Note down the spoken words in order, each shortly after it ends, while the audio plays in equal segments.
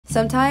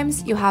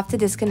Sometimes you have to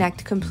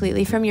disconnect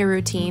completely from your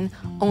routine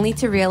only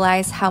to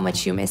realize how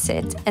much you miss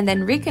it and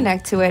then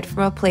reconnect to it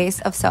from a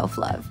place of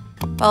self-love.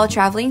 While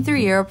traveling through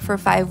Europe for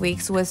 5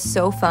 weeks was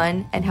so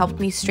fun and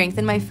helped me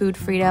strengthen my food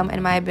freedom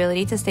and my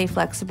ability to stay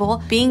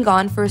flexible, being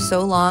gone for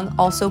so long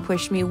also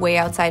pushed me way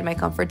outside my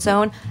comfort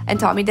zone and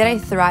taught me that I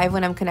thrive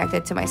when I'm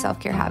connected to my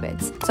self-care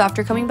habits. So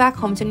after coming back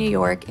home to New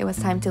York, it was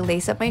time to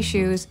lace up my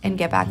shoes and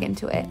get back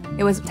into it.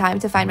 It was time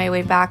to find my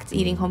way back to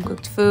eating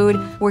home-cooked food,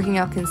 working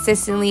out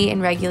consistently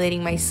and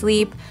regulating my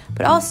sleep,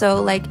 but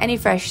also, like any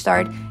fresh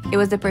start, it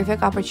was the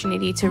perfect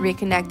opportunity to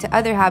reconnect to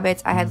other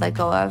habits I had let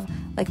go of,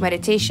 like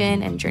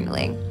meditation and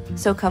journaling.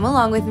 So come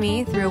along with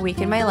me through a week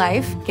in my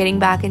life, getting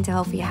back into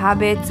healthy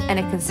habits and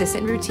a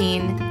consistent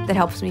routine that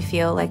helps me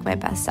feel like my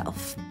best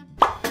self.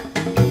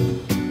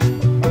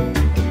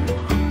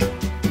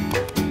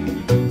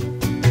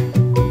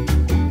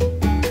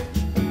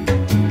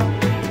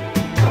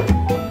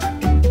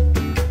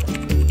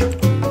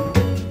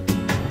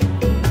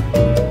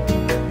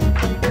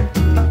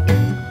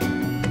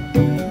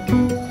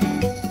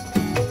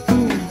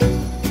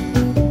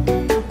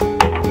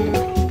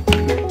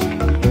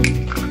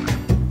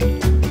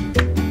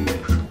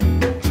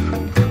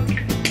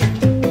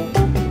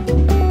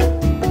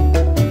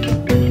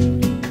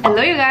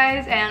 Hello you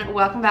guys, and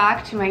welcome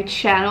back to my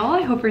channel.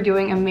 I hope you're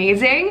doing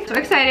amazing. So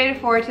excited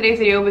for today's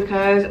video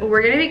because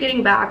we're gonna be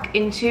getting back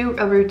into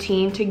a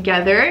routine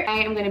together. I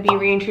am gonna be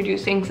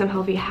reintroducing some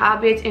healthy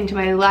habits into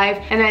my life,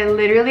 and I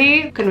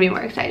literally couldn't be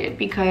more excited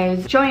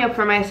because showing up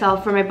for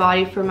myself, for my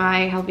body, for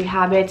my healthy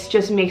habits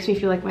just makes me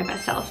feel like my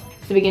best self.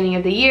 It's the beginning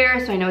of the year,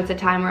 so I know it's a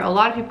time where a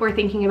lot of people are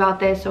thinking about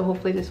this, so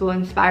hopefully this will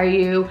inspire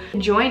you.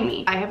 Join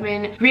me. I have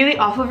been really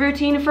off of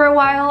routine for a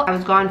while. I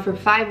was gone for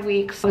 5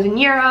 weeks. I was in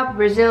Europe,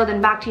 Brazil, then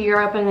back to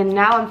Europe, and then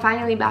now I'm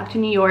finally back to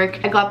New York.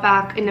 I got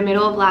back in the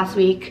middle of last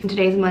week, and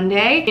today's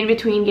Monday. In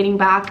between getting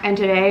back and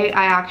today,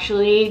 I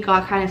actually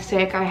got kind of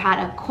sick. I had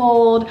a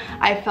cold.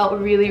 I felt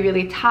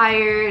really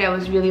tired. I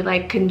was really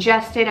like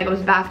congested. I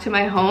was back to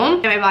my home,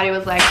 and my body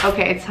was like,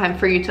 okay, it's time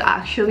for you to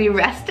actually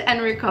rest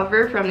and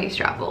recover from these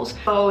travels.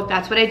 So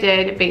that's what I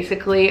did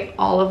basically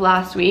all of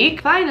last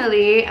week.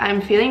 Finally,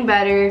 I'm feeling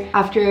better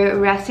after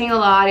resting a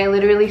lot. I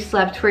literally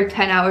slept for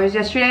 10 hours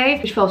yesterday,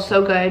 which felt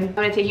so good. I'm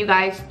gonna take you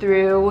guys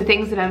through the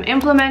things that I'm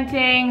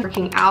implementing,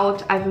 working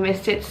out. I've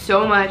missed it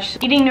so much.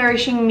 Eating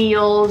nourishing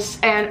meals,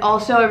 and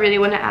also I really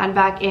want to add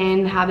back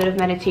in the habit of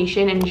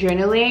meditation and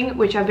journaling,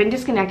 which I've been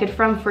disconnected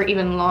from for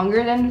even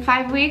longer than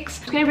 5 weeks.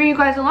 I'm just gonna bring you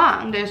guys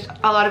along. There's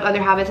a lot of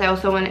other habits I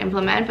also want to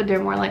implement, but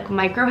they're more like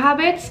micro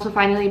habits. So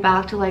finally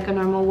back to like a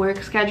normal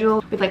work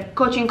schedule with like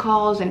coaching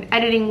calls and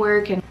editing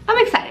work, and I'm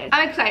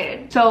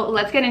excited. So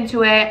let's get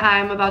into it.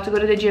 I'm about to go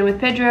to the gym with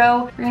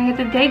Pedro. We're gonna get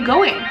the day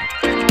going.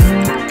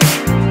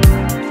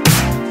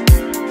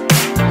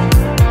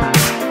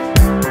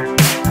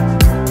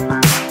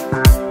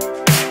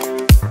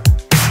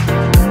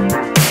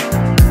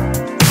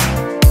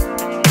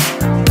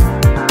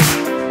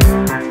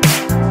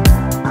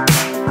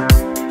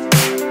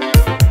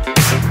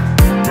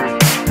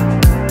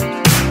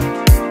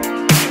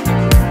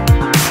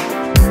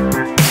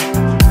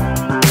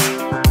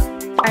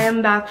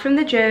 Back from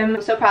the gym.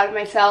 I'm so proud of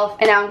myself,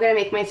 and now I'm gonna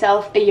make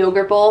myself a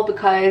yogurt bowl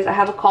because I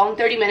have a call in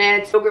 30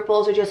 minutes. Yogurt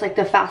bowls are just like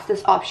the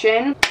fastest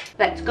option.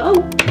 Let's go.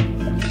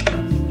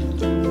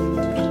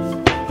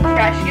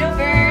 Fresh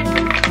yogurt.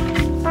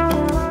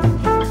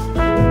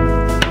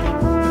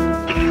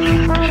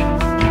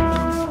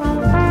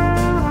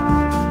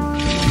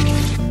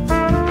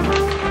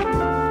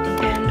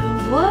 And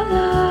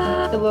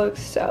voila! It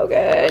looks so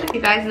good.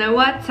 You guys know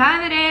what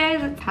time it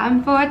is. It's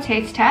time for a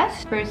taste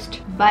test.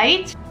 First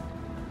bite.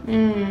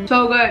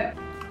 So good.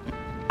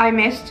 I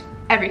missed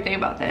everything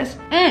about this.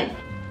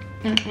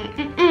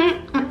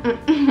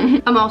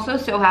 I'm also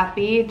so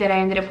happy that I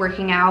ended up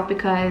working out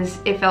because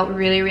it felt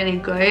really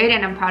good,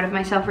 and I'm proud of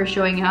myself for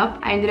showing up.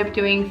 I ended up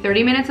doing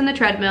 30 minutes on the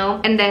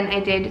treadmill, and then I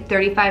did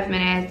 35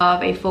 minutes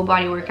of a full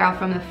body workout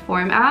from the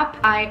Form app.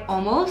 I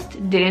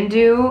almost didn't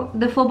do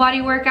the full body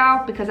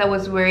workout because I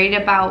was worried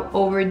about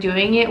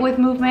overdoing it with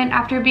movement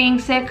after being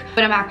sick,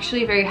 but I'm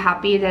actually very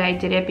happy that I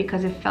did it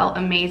because it felt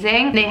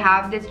amazing. They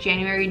have this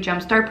January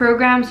Jumpstart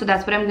program, so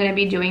that's what I'm gonna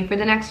be doing for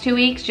the next 2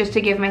 weeks, just to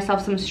give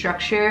myself some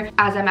structure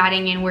as I'm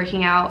adding in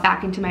working out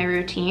back into my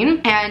routine.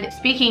 And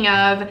speaking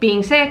of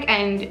being sick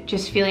and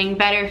just feeling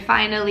better,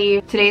 finally,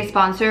 today's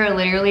sponsor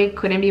literally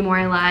couldn't be more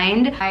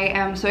aligned. I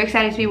am so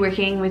excited to be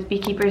working with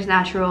Beekeepers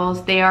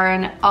Naturals. They are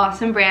an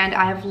awesome brand.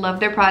 I have loved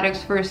their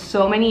products for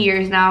so many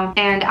years now,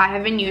 and I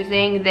have been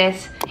using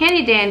this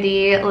handy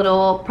dandy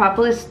little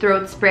propolis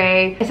throat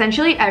spray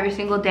essentially every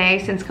single day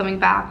since coming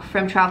back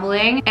from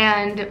traveling,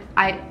 and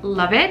I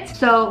love it.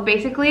 So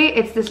basically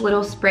it's this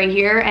little spray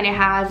here, and it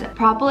has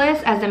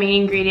propolis as the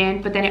main ingredient,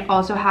 but then it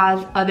also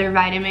has other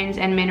vitamins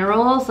and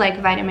minerals like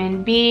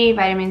vitamin B,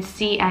 vitamin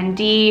C and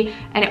D,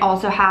 and it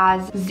also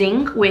has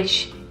zinc,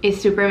 which is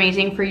super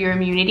amazing for your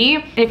immunity.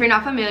 And if you're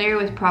not familiar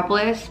with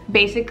propolis,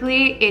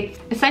 basically it's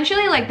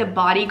essentially like the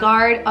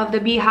bodyguard of the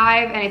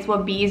beehive, and it's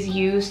what bees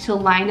use to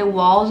line the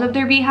walls of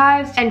their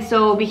beehives. And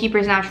so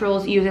Beekeepers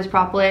Naturals uses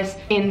propolis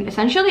in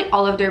essentially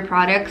all of their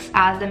products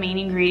as the main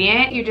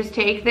ingredient. You just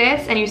take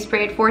this and you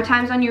spray it 4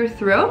 times on your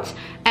throat,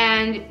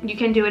 and you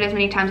can do it as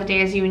many times a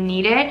day as you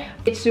need it.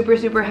 It's super,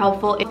 super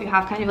helpful if you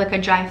have kind of like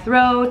a dry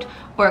throat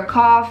or a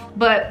cough,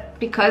 but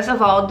because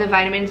of all the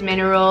vitamins,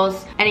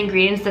 minerals, and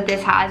ingredients that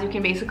this has, you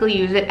can basically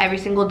use it every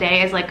single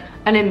day as like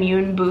an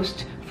immune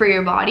boost for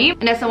your body.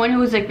 And as someone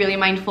who's like really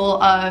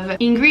mindful of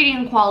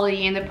ingredient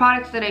quality and the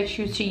products that I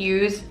choose to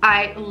use,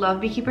 I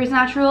love Beekeepers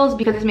Naturals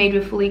because it's made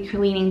with fully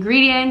clean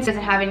ingredients. It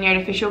doesn't have any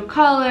artificial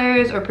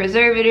colors or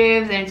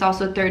preservatives, and it's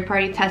also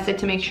third-party tested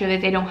to make sure that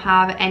they don't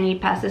have any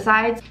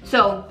pesticides.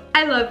 So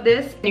I love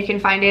this. You can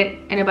find it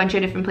in a bunch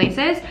of different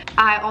places.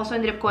 I also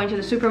ended up going to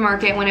the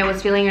supermarket when I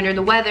was feeling under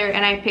the weather,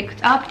 and I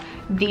picked up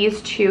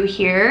these 2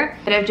 here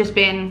that have just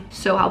been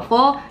so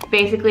helpful.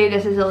 Basically,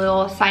 this is a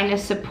little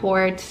sinus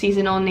support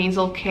seasonal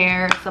nasal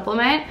care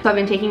supplement. So I've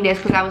been taking this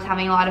because I was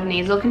having a lot of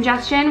nasal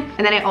congestion.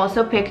 And then I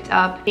also picked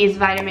up these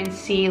vitamin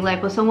C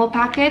liposomal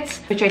packets,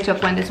 which I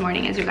took one this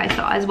morning, as you guys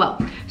saw as well.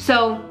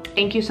 So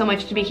thank you so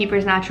much to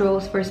Beekeepers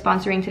Naturals for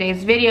sponsoring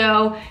today's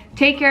video.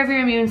 Take care of your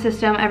immune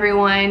system,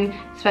 everyone,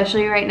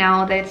 especially right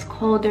now that it's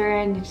colder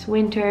and it's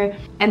winter.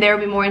 And there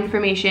will be more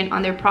information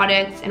on their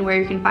products and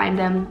where you can find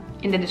them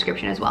in the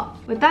description as well.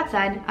 With that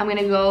said, I'm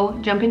gonna go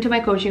jump into my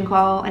coaching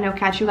call, and I'll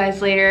catch you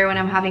guys later when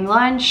I'm having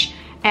lunch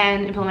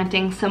and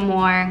implementing some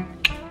more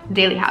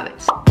daily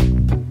habits.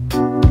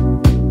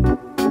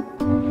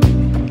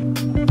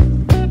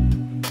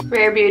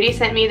 Rare Beauty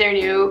sent me their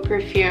new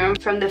perfume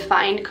from the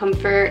Find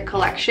Comfort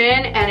collection,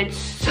 and it's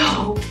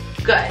so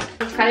good.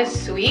 It's kind of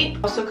sweet,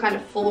 also kind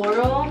of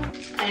floral,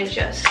 and it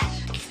just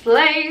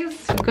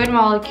slays. Good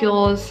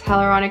Molecules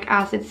hyaluronic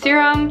acid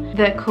serum,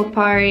 the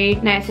Kopari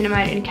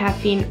niacinamide and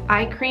caffeine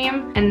eye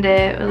cream, and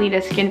the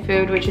Olita Skin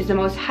Food, which is the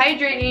most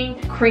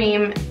hydrating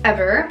cream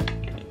ever.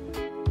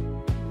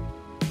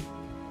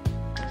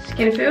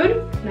 Skin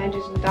Food, and I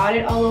just dot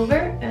it all over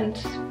and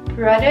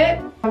spread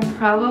it. I'm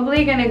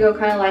probably gonna go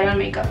kind of light on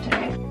makeup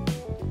today.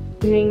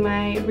 Using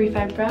my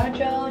Refine Brow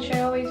Gel, which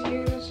I always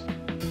use.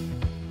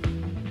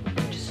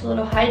 Just a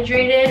little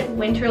hydrated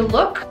winter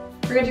look.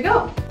 We're good to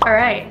go. All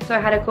right, so I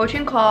had a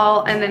coaching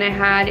call and then I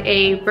had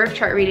a birth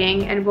chart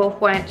reading, and both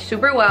went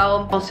super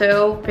well.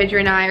 Also, Pedro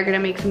and I are gonna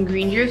make some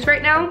green juice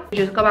right now. We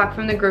just got back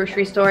from the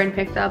grocery store and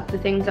picked up the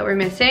things that we're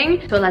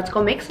missing. So let's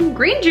go make some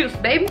green juice,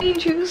 baby. Green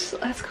juice,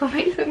 let's go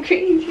make some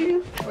green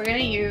juice. We're gonna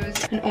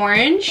use an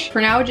orange,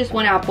 for now just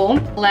 1 apple,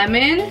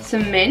 lemon,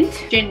 some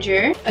mint,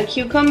 ginger, a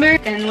cucumber,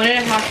 and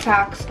 1.5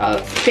 packs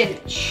of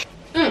spinach.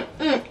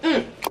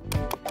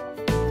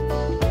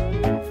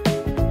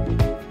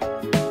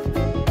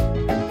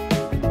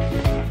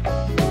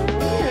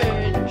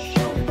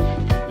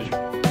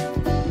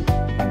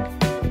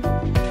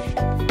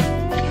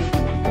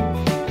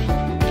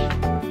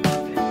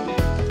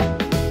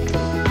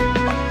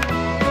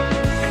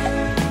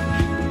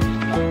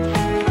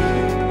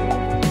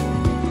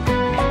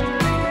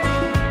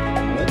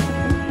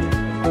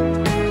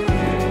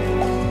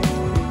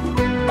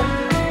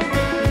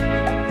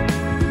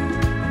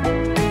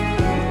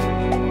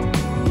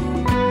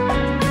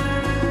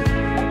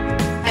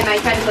 I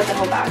tried to put the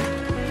whole bag.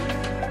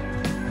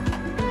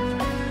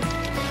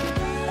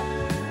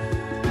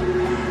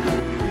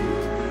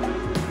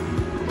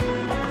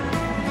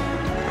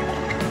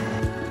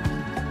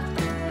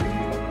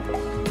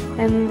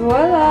 And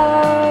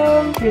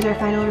voila! Here's our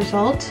final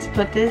result. Let's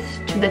put this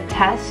to the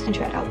test and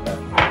try it out.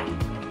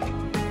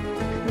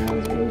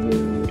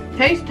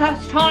 Taste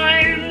test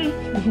time!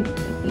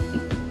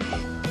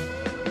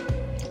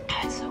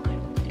 It's so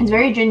good. It's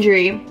very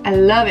gingery. I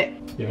love it.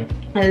 Yeah.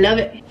 I love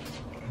it.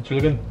 It's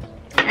really good.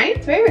 Right?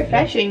 It's very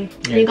refreshing.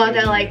 Yeah, you got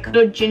that like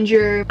little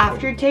ginger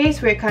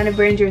aftertaste where it kind of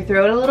burns your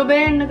throat a little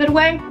bit in a good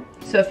way.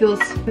 So it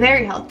feels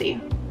very healthy.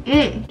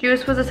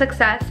 Juice was a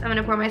success. I'm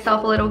gonna pour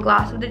myself a little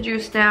glass of the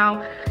juice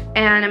now,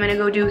 and I'm gonna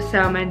go do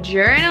some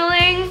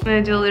journaling. I'm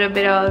gonna do a little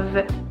bit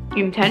of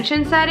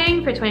intention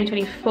setting for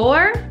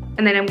 2024,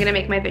 and then I'm gonna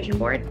make my vision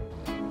board.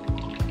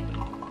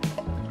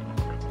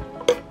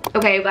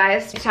 Okay, you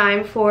guys, it's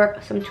time for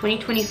some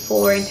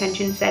 2024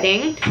 intention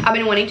setting. I've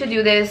been wanting to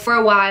do this for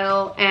a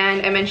while,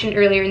 and I mentioned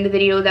earlier in the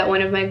video that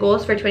one of my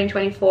goals for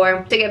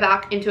 2024 is to get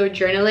back into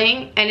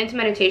journaling and into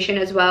meditation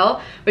as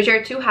well, which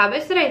are 2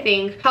 habits that I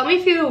think help me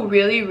feel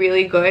really,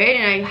 really good,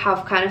 and I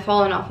have kind of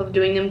fallen off of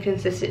doing them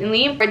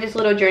consistently. For this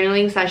little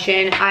journaling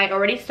session, I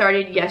already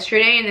started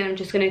yesterday, and then I'm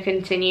just gonna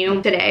continue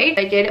today.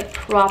 I did a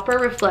proper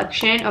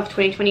reflection of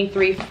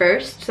 2023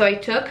 first. So I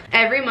took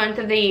every month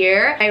of the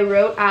year, I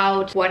wrote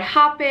out what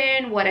happened,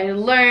 happened, what I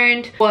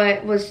learned,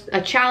 what was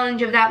a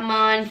challenge of that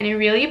month. And it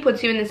really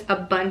puts you in this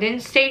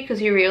abundant state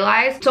because you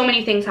realize so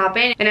many things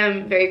happen. And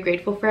I'm very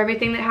grateful for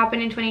everything that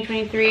happened in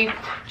 2023,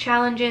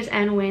 challenges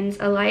and wins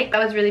alike.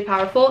 That was really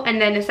powerful.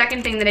 And then the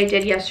second thing that I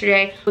did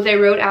yesterday was I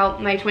wrote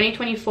out my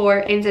 2024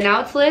 ins and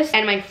outs list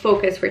and my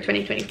focus for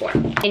 2024.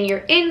 In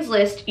your ins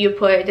list, you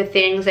put the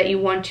things that you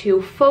want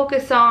to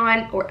focus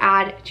on or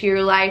add to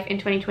your life in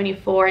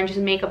 2024 and just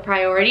make a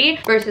priority,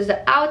 versus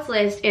the outs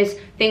list is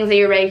things that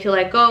you're ready to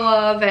let go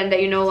of and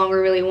that you no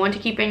longer really want to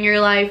keep in your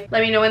life.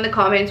 Let me know in the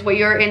comments what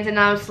your ins and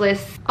outs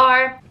lists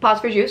are.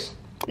 Pause for juice.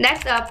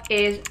 Next up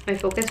is my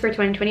focus for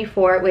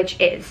 2024, which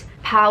is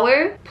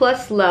power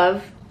plus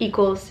love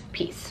equals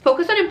peace.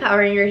 Focus on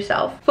empowering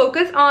yourself.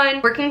 Focus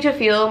on working to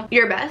feel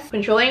your best,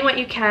 controlling what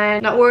you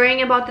can, not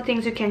worrying about the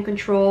things you can't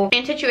control.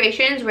 In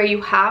situations where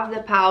you have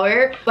the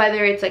power,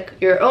 whether it's like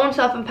your own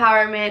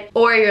self-empowerment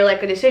or you're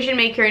like a decision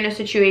maker in a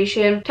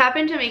situation, tap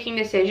into making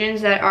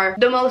decisions that are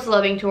the most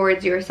loving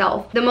towards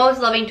yourself, the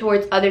most loving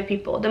towards other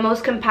people, the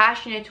most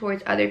compassionate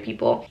towards other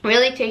people.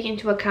 Really take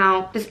into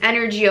account this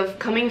energy of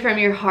coming from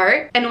your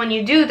heart. And when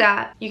you do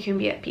that, you can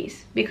be at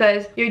peace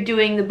because you're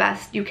doing the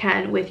best you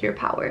can with your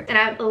power. And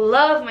I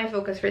love my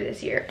focus for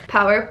this year.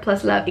 Power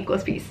plus love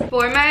equals peace.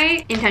 For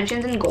my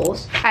intentions and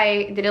goals,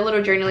 I did a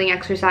little journaling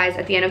exercise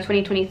at the end of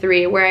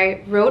 2023 where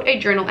I wrote a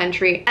journal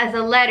entry as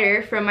a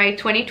letter from my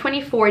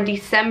 2024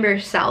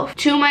 December self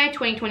to my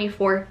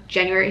 2024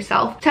 January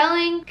self,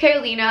 telling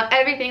Carolina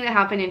everything that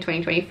happened in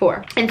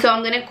 2024. And so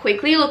I'm gonna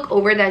quickly look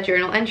over that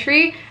journal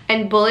entry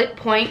and bullet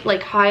point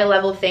like high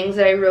level things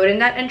that I wrote in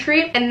that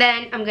entry, and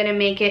then I'm gonna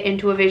make it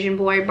into a vision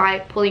board by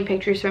pulling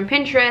pictures from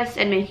Pinterest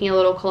and making a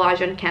little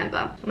collage on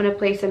Canva. I'm gonna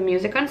play some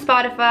music on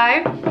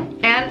Spotify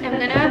and I'm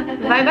gonna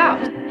vibe out.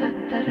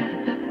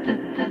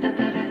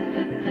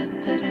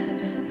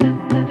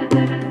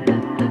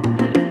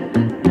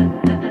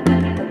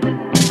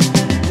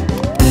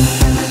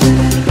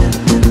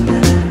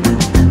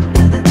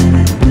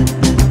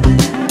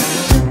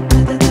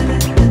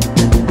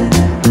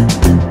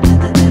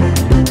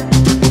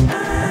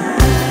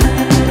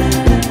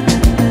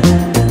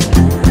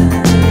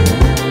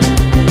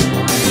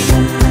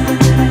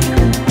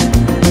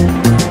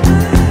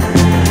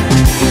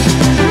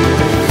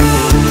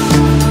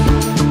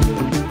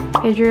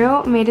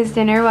 Drew made his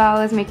dinner while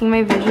I was making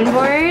my vision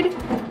board,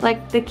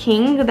 like the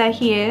king that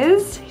he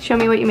is. Show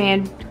me what you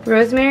made.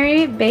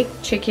 Rosemary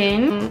baked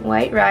chicken,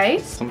 white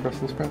rice. Some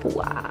Brussels sprouts.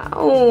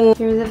 Wow.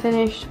 Here's the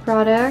finished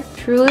product.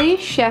 Truly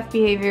chef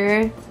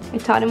behavior. I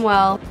taught him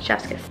well.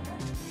 Chef's kiss.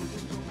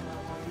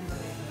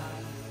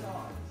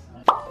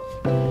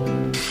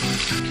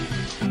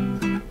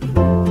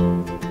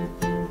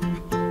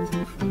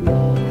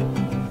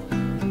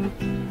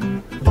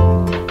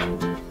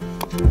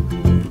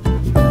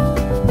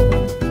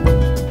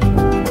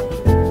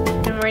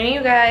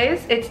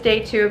 Guys, it's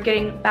day 2 of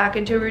getting back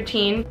into a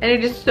routine and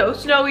it is so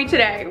snowy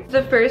today. It's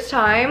the first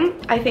time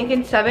I think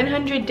in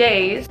 700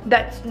 days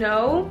that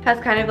snow has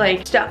kind of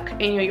like stuck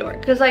in New York,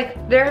 because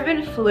like there have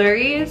been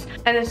flurries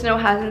and the snow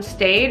hasn't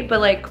stayed,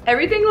 but like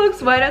everything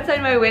looks white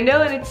outside my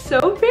window and it's so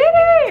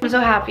pretty. I'm so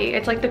happy.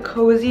 It's like the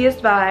coziest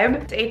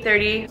vibe. It's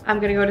 8:30. I'm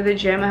gonna go to the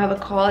gym. I have a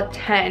call at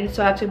 10,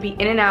 so I have to be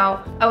in and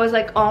out. I was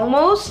like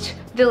almost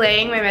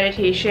delaying my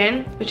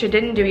meditation, which I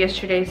didn't do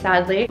yesterday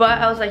sadly, but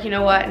I was like, you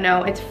know what,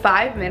 no, it's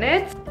 5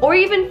 minutes or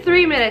even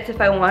 3 minutes if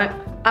I want.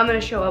 I'm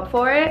gonna show up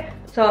for it.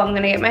 So I'm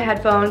gonna get my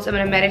headphones, I'm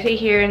gonna meditate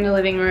here in the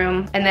living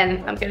room, and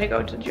then I'm gonna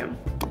go to the gym.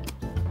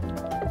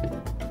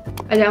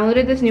 I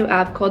downloaded this new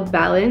app called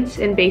Balance,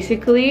 and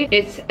basically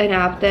it's an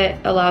app that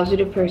allows you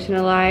to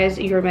personalize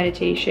your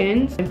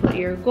meditations and put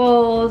your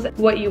goals,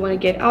 what you want to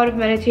get out of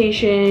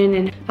meditation,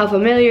 and how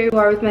familiar you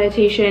are with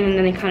meditation, and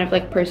then they kind of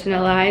like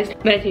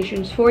personalize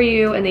meditations for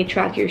you and they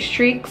track your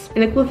streaks.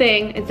 And the cool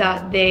thing is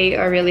that they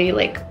are really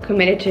like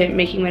committed to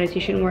making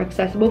meditation more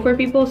accessible for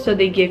people, so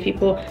they give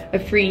people a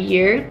free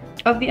year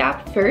of the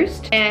app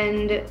first,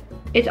 and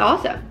it's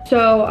awesome.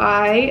 So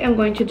I am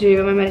going to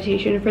do my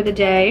meditation for the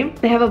day.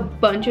 They have a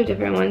bunch of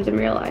different ones, I'm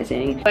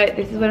realizing, but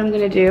this is what I'm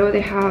gonna do.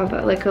 They have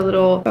like a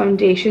little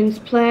foundations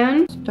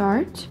plan.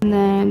 Start, and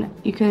then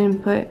you can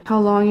input how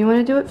long you want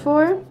to do it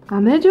for.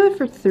 I'm gonna do it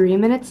for 3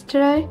 minutes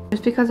today,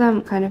 just because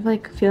I'm kind of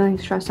like feeling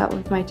stressed out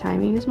with my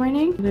timing this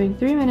morning. I'm doing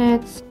 3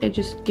 minutes. It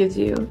just gives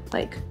you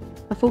like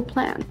a full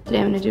plan. Today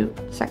I'm gonna do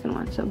the second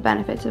one, so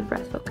benefits of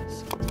breath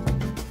focus.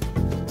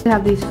 They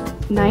have these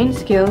 9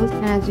 skills,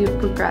 and as you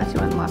progress,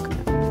 you unlock them.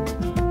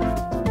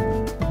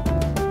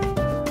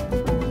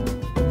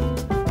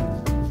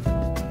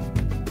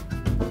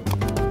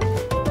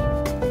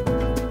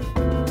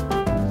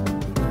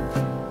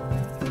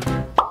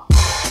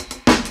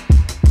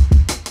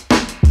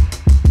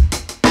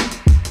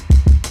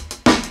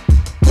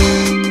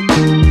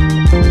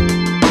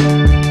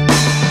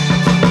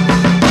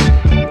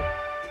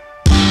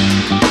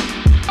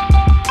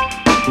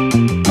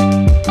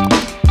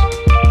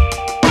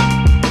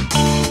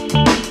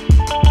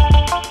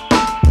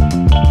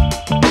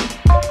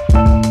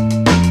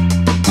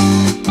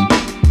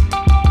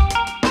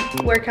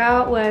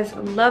 Workout was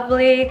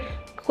lovely.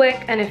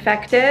 quick and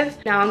effective.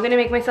 Now I'm gonna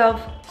make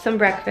myself some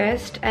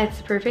breakfast. It's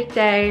the perfect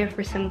day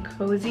for some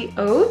cozy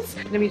oats.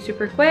 It's gonna be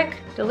super quick,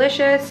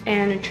 delicious,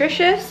 and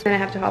nutritious. And I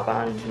have to hop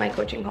on my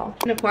coaching call.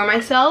 I'm gonna pour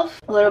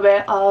myself a little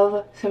bit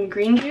of some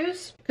green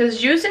juice, because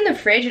juice in the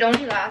fridge, it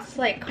only lasts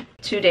like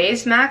 2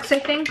 days max, I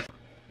think.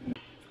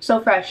 So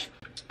fresh.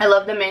 I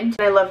love the mint,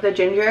 and I love the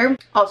ginger.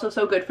 Also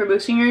so good for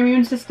boosting your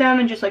immune system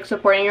and just like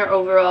supporting your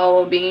overall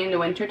well-being in the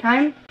winter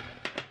time.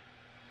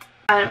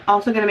 I'm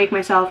also gonna make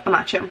myself a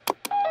matcha.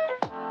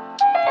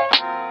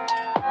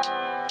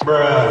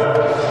 Bruh.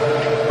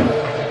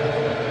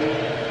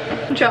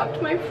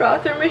 Dropped my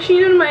frother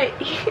machine in my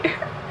ear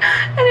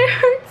and it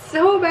hurts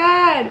so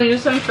bad. I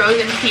use some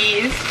frozen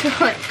peas to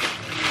like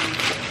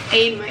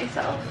aid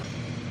myself.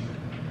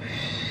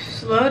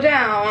 Slow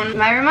down.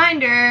 My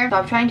reminder,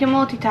 stop trying to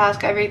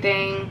multitask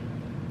everything.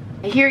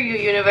 I hear you,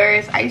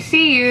 universe. I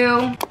see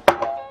you.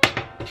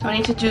 So I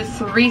need to do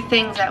 3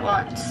 things at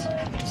once.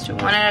 Just do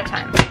 1 at a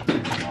time.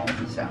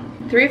 So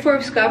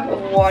 3/4 cup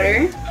of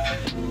water,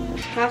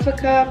 half a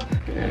cup,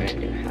 and I'm gonna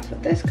do half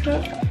of this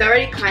cup. It's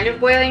already kind of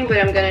boiling, but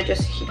I'm gonna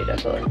just heat it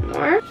up a little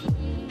more.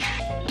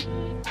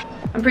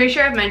 I'm pretty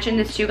sure I've mentioned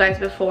this to you guys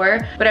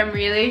before, but I'm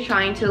really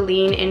trying to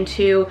lean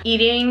into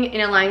eating in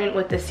alignment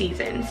with the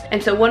seasons.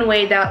 And so one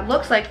way that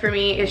looks like for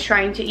me is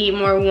trying to eat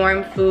more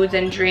warm foods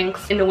and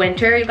drinks in the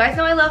winter. You guys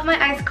know I love my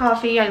iced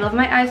coffee, I love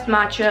my iced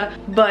matcha,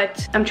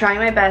 but I'm trying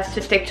my best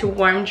to stick to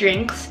warm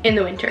drinks in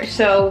the winter.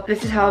 So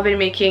this is how I've been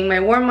making my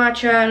warm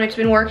matcha, and it's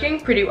been working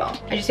pretty well.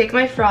 I just take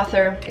my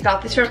frother. I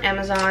got this from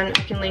Amazon.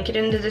 I can link it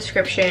in the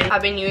description.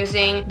 I've been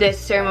using this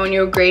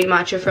ceremonial grade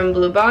matcha from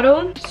Blue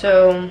Bottle.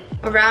 So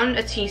around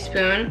a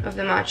teaspoon of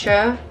the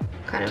matcha,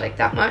 kind of like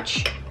that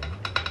much.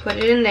 Put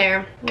it in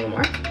there, a little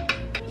more.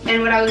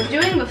 And what I was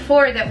doing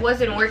before that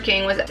wasn't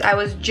working was I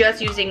was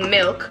just using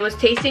milk. It was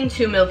tasting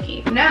too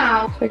milky.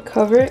 Now, so I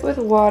cover it with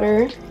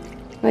water,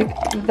 like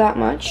that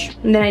much.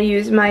 And then I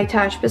use my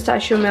Attached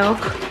pistachio milk,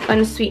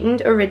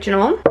 unsweetened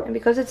original. And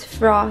because it's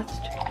frothed,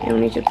 you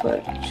don't need to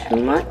put too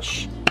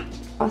much.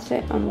 Toss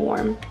it on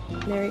warm.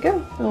 There you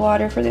go. The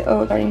water for the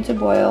oat starting to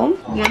boil.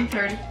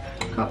 1/3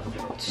 cup of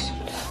hot.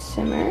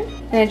 Simmer,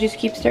 and I just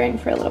keep stirring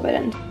for a little bit.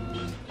 And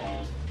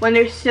when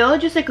there's still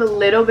just like a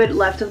little bit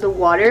left of the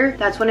water,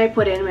 that's when I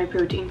put in my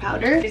protein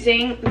powder.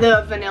 Using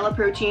the vanilla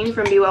protein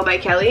from Be Well by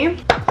Kelly.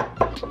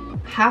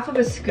 Half of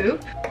a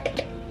scoop,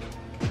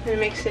 and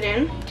mix it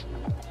in.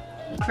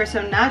 For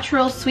some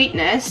natural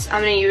sweetness,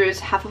 I'm gonna use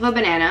half of a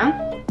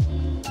banana.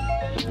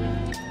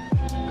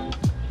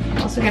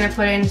 Also gonna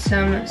put in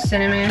some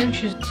cinnamon,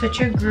 which is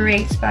such a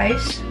great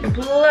spice.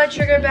 Blood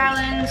sugar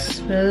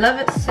balance, love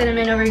it,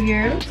 cinnamon over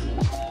here.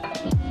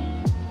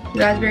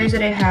 Raspberries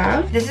that I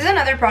have. This is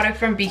another product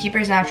from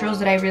Beekeepers Naturals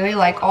that I really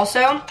like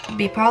also.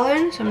 Bee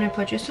pollen, so I'm gonna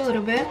put just a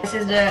little bit. This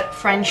is the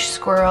French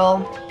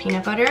squirrel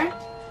peanut butter.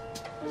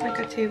 Like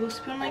a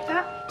tablespoon like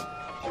that.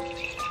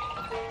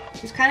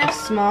 It's kind of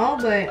small,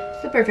 but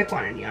it's the perfect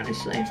quantity,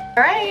 honestly.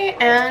 All right,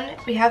 and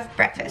we have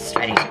breakfast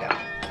ready to go.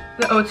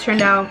 The oats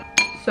turned out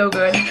so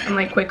good. I'm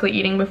like quickly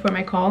eating before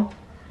my call.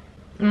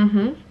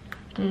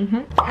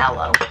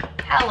 Hello.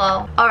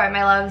 All right,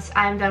 my loves,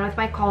 I'm done with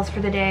my calls for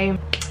the day.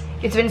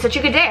 It's been such a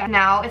good day.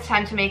 Now it's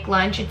time to make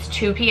lunch. It's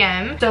 2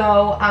 p.m.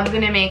 So I'm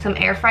gonna make some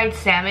air fried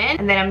salmon,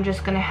 and then I'm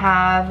just gonna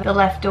have the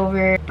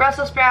leftover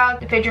Brussels sprouts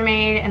the Pedro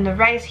made and the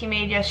rice he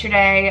made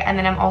yesterday. And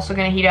then I'm also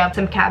gonna heat up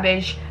some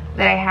cabbage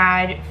that I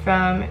had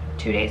from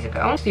 2 days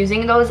ago. Just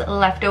using those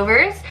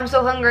leftovers. I'm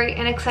so hungry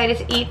and excited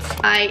to eat.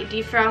 I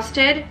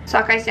defrosted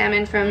sockeye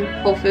salmon from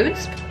Whole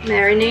Foods.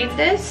 Marinate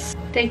this.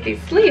 Take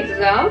these sleeves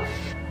off.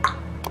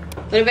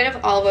 A little bit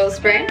of olive oil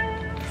spray.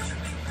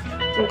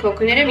 Some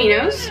coconut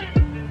aminos.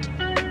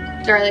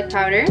 Garlic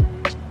powder,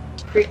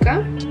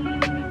 paprika,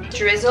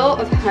 drizzle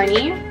of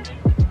honey,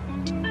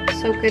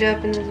 soak it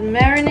up in this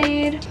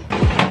marinade.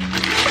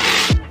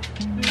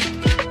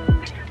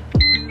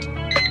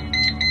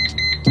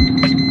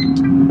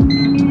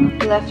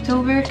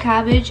 Leftover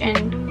cabbage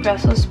and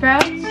Brussels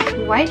sprouts,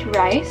 white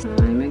rice.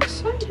 I'm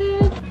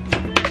excited.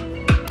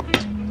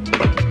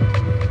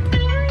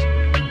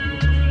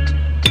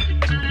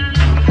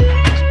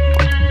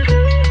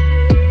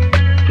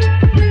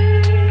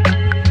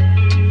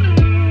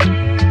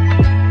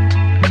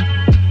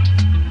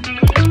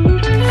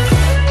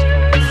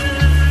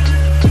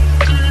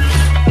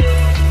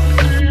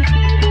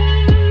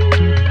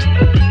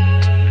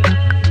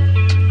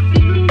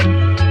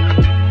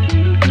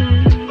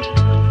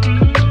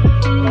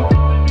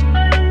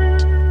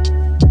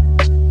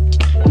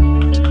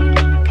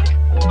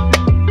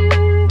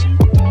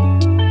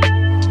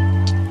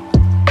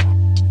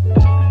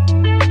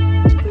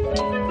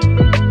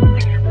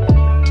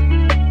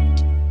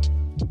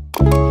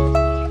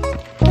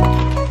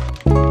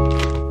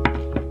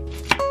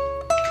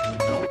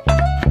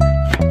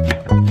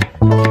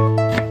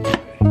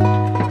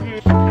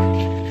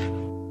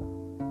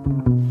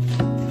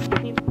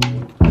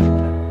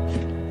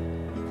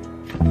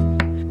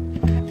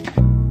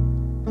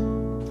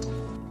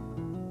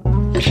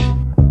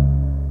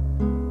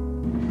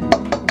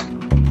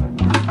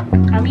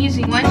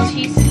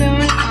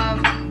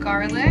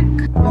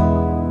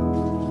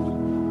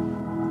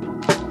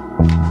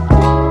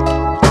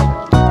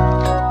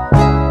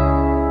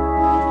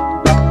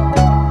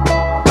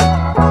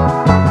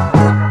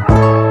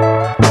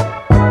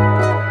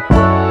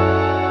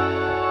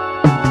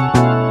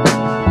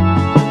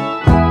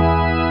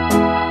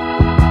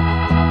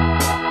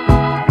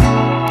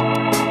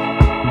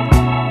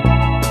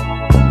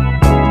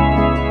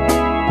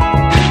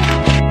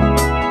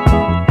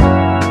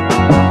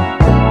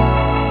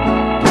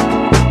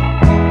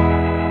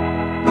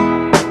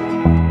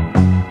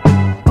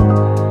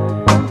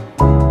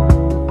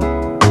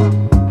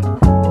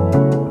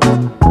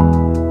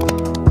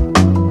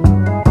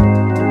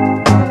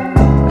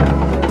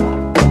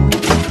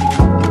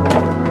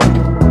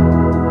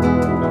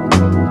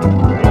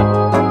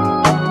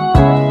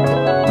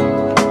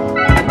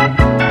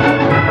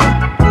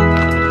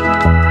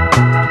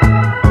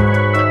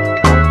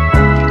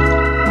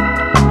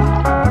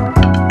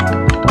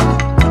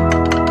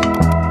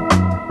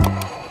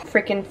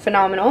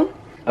 phenomenal.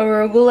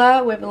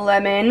 Arugula with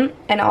lemon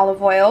and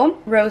olive oil.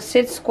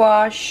 Roasted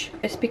squash,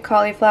 crispy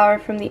cauliflower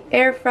from the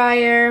air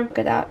fryer. Look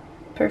at that.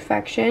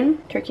 Perfection.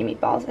 Turkey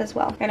meatballs as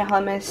well. And a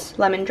hummus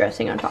lemon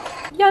dressing on top.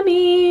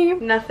 Yummy!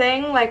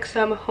 Nothing like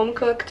some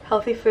home-cooked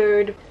healthy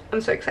food.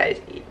 I'm so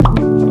excited to eat.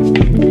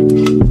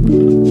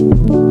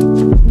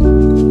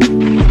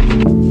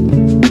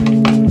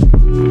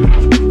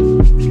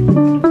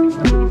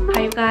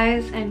 Hi you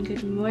guys, and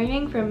good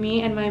morning from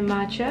me and my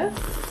matcha.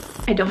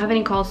 I don't have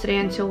any calls today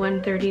until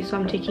 1:30, so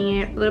I'm taking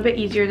it a little bit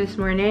easier this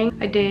morning.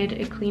 I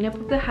did a cleanup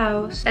of the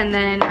house, and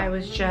then I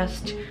was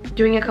just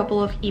doing a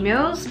couple of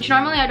emails, which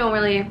normally I don't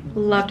really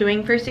love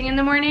doing first thing in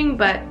the morning,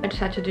 but I just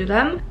had to do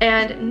them.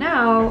 And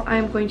now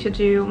I'm going to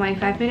do my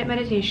 5-minute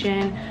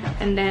meditation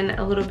and then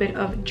a little bit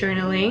of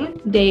journaling.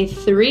 Day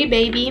 3,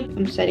 baby.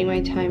 I'm setting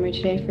my timer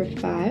today for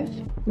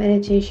 5.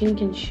 Meditation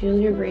can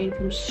shield your brain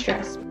from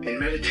stress. In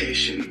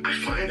meditation, I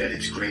find that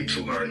it's great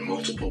to learn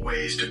multiple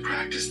ways to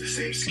practice the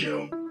same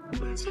skill.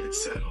 Let's get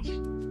settled.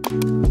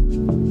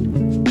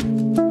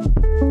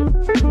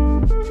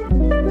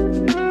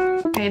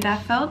 Okay,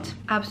 that felt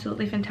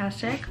absolutely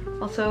fantastic.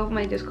 Also,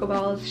 my disco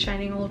ball is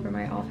shining all over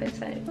my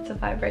office and it's a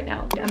vibe right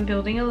now. I'm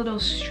building a little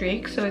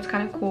streak, so it's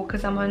kind of cool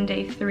because I'm on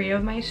day 3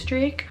 of my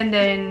streak. And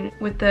then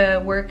with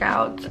the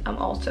workout, I'm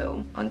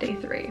also on day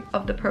 3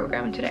 of the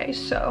program today,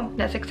 so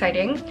that's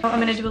exciting.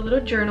 I'm gonna do a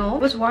little journal. I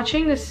was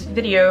watching this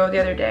video the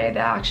other day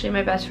that actually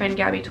my best friend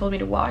Gabby told me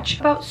to watch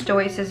about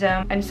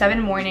stoicism and 7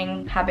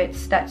 morning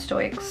habits that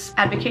stoics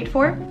advocate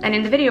for. And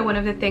in the video, one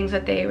of the things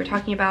that they were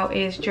talking about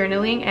is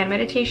journaling and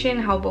meditation,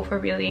 how both are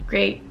really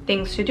great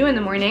things to do in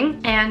the morning,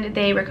 and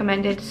they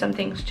recommended some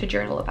things to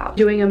journal about.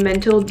 Doing a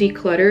mental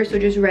declutter, so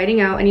just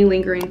writing out any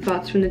lingering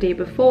thoughts from the day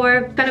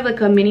before, kind of like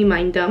a mini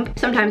mind dump.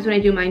 Sometimes when I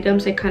do mind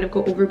dumps, I kind of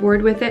go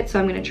overboard with it, so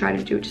I'm gonna try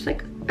to do just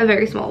like a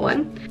very small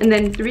one. And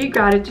then 3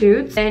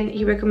 gratitudes, and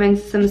he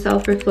recommends some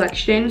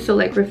self-reflection, so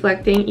like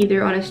reflecting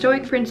either on a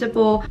stoic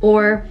principle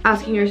or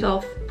asking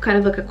yourself kind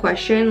of like a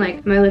question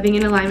like, am I living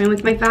in alignment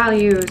with my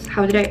values?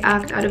 How did I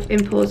act out of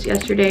impulse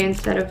yesterday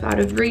instead of out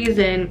of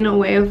reason? In a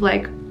way of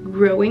like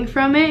growing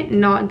from it,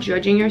 not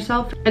judging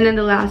yourself. And then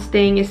the last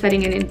thing is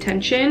setting an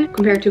intention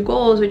compared to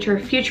goals, which are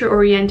future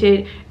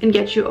oriented and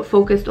get you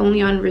focused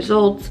only on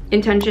results.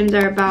 Intentions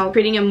are about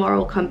creating a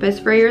moral compass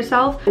for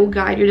yourself, will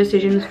guide your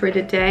decisions for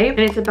the day, and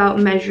it's about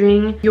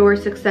measuring your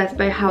success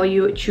by how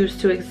you choose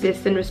to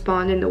exist and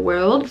respond in the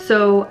world.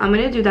 So I'm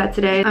gonna do that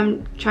today.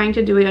 I'm trying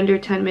to do it under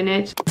 10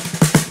 minutes.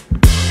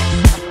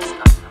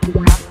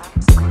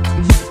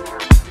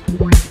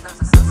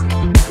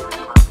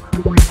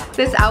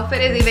 This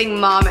outfit is giving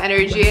mom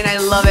energy and I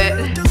love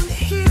it.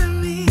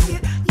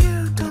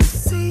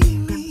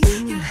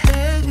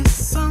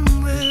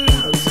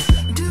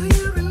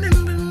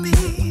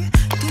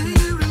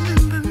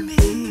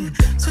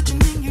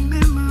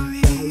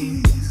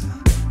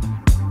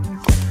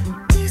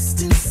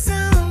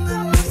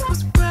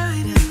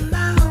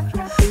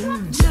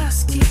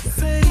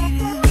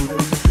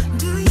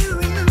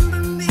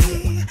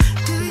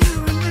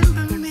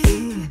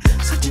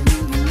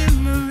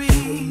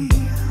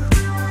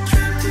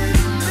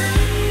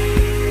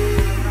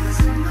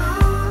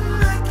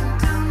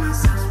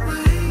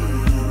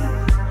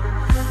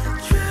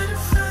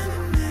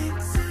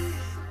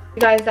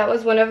 Guys, that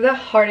was one of the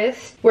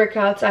hardest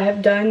workouts I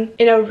have done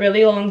in a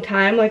really long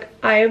time. Like,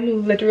 I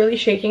am literally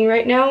shaking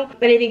right now.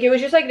 And I think it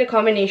was just like the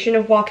combination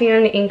of walking on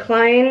an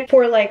incline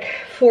for like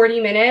 40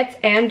 minutes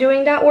and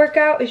doing that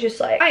workout is just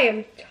like, I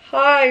am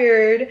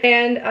tired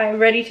and I'm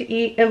ready to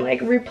eat and like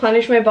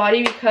replenish my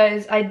body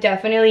because I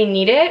definitely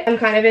need it. I'm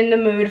kind of in the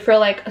mood for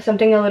like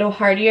something a little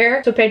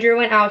heartier. So Pedro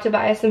went out to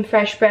buy some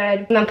fresh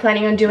bread and I'm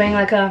planning on doing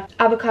like a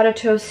avocado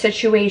toast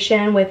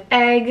situation with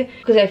egg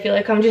because I feel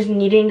like I'm just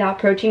needing that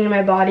protein in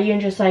my body and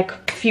just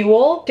like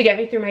fuel to get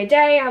me through my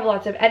day. I have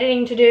lots of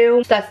editing to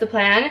do, so that's the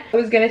plan. I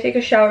was gonna take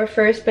a shower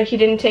first, but he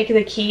didn't take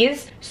the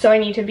keys, so I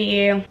need to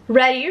be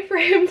ready for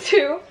him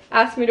to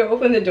ask me to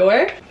open the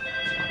door.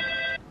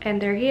 And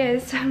there he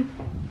is.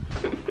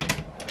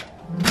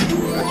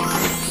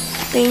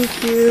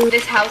 Thank you.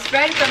 This house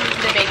bread from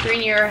the bakery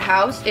near our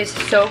house is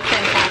so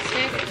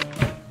fantastic.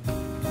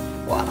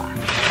 Voila.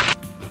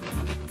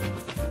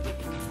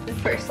 The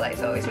first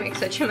slice always makes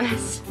such a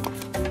mess.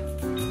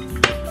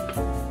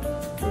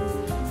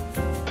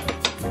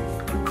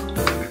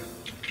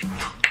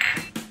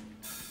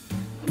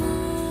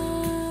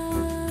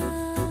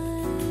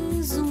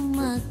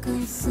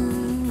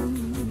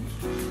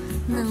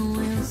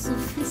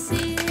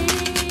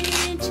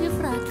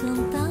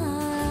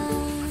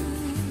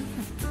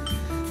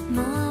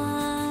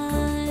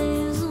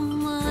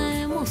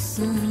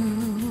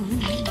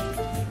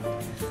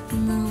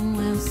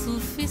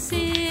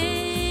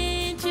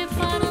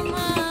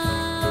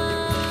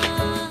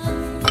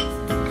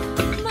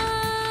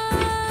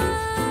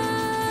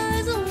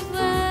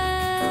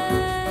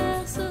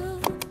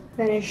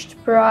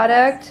 Finished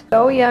product.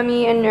 So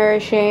yummy and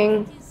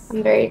nourishing.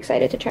 I'm very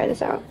excited to try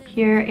this out.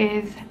 Here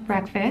is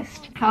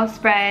breakfast. House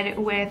spread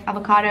with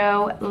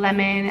avocado,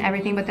 lemon,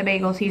 everything but the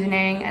bagel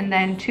seasoning, and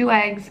then 2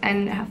 eggs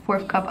and a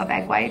 1/4 cup of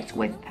egg whites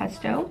with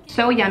pesto.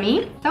 So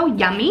yummy. So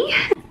yummy.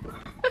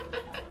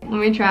 Let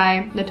me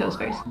try the toast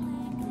first.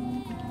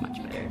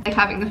 Much better. Like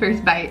having the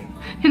first bite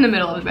in the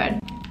middle of the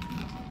bread.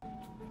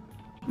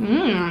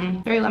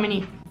 Mmm, very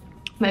lemony.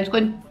 But it's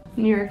good.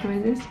 New York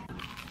noises.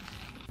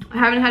 I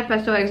haven't had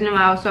pesto eggs in a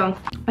while, so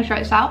let's try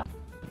this out.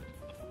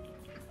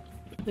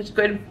 It's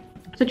good.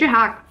 Such a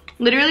hack.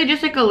 Literally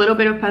just like a little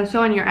bit of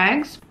pesto on your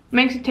eggs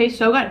makes it taste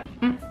so good.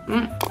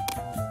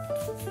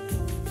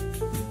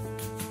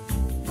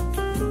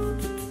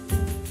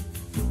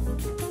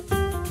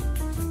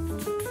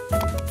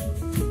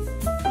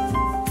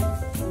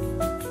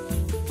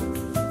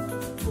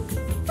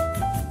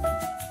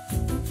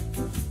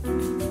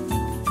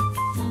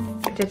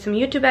 Did some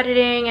YouTube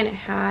editing, and it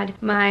had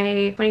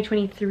my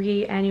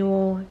 2023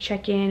 annual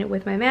check-in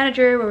with my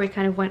manager where we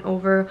kind of went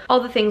over all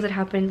the things that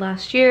happened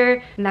last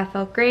year, and that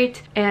felt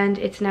great. And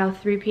it's now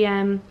 3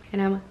 p.m.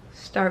 and I'm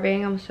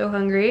starving. I'm so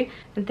hungry,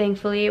 and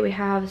thankfully we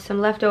have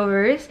some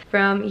leftovers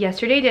from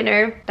yesterday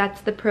dinner. That's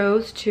the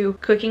pros to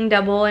cooking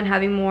double and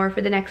having more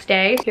for the next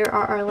day. Here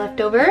are our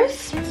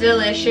leftovers.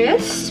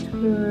 Delicious.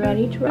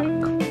 Ready to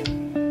rock.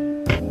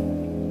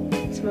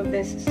 Some of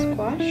this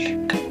squash.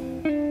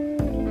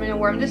 I'm gonna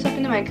warm this up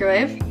in the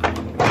microwave.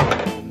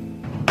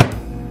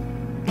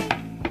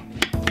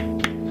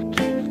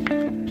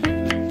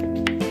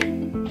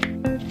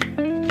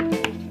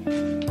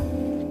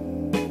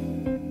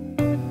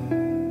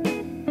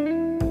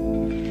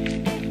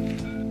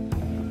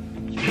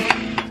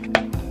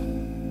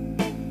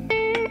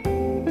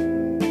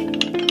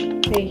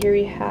 Okay, here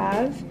we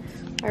have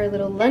our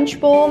little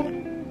lunch bowl.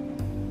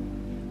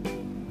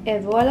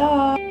 Et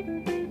voila!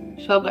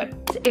 So good.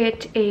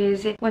 It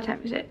is, what time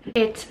is it?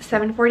 It's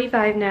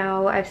 7:45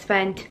 now. I've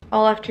spent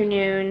all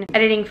afternoon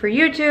editing for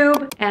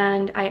YouTube,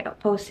 and I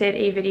posted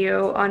a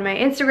video on my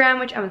Instagram,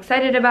 which I'm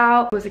excited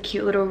about. It was a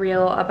cute little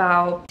reel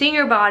about seeing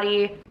your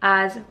body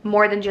as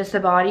more than just a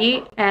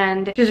body,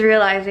 and just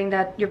realizing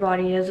that your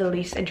body is the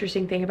least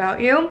interesting thing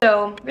about you.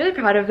 So really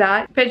proud of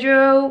that.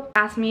 Pedro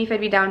asked me if I'd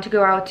be down to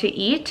go out to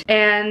eat,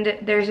 and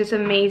there's this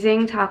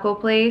amazing taco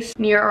place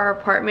near our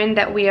apartment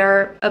that we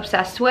are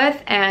obsessed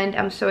with, and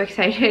I'm so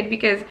excited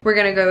because we're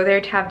gonna go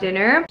there to have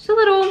dinner. It's a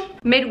little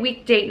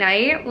midweek date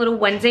night, a little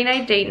Wednesday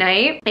night date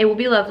night. It will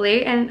be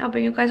lovely, and I'll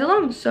bring you guys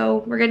along.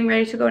 So we're getting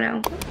ready to go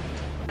now.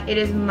 It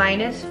is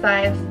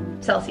 -5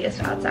 Celsius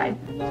outside,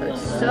 so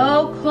it's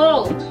so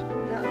cold.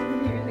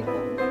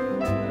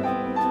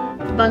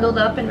 Bundled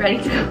up and ready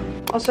to go.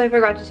 Also, I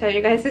forgot to tell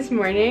you guys this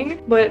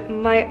morning, but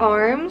my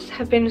arms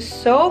have been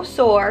so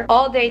sore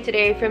all day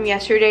today from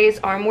yesterday's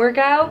arm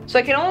workout. So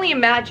I can only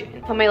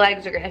imagine how my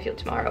legs are gonna feel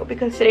tomorrow,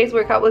 because today's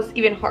workout was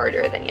even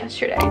harder than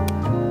yesterday.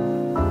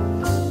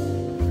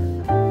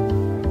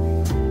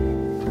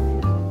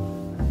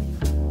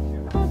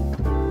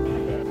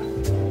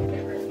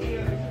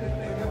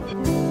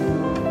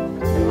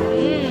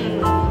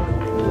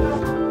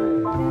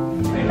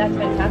 That's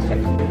fantastic.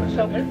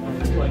 So good.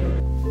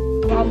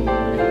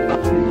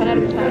 10 out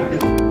of 10.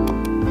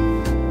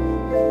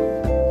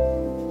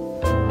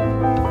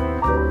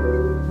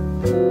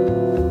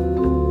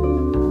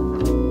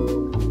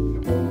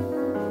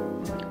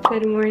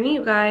 Good morning,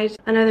 you guys.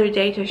 Another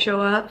day to show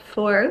up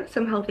for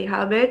some healthy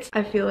habits.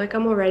 I feel like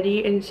I'm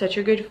already in such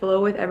a good flow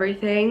with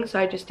everything. So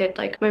I just did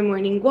like my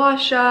morning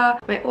guasha,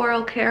 my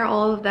oral care,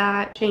 all of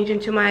that. Change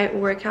into my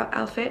workout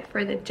outfit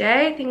for the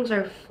day. Things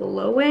are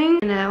flowing.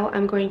 Now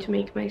I'm going to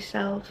make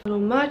myself a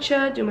little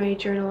matcha, do my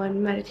journal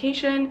and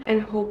meditation,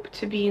 and hope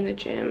to be in the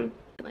gym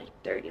in like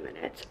 30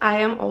 minutes. I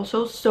am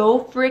also so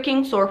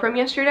freaking sore from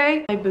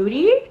yesterday. My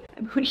booty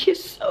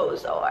is so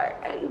sore,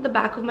 and the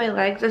back of my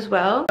legs as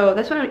well. So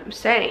that's what I'm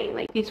saying,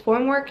 like these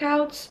form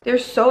workouts, they're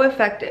so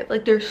effective,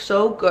 like they're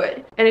so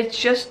good, and it's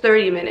just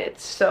 30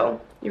 minutes,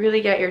 so you really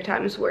get your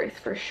time's worth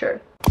for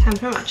sure. Time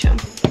for matcha.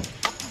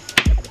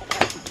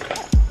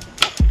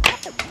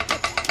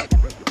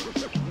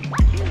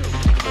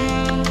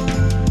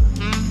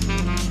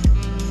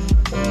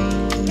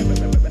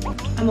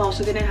 I'm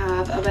also gonna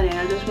have a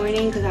banana this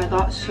morning because I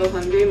got so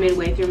hungry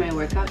midway through my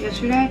workout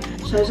yesterday.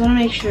 So I just want to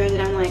make sure that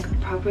I'm like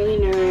properly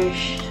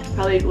nourished.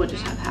 Probably will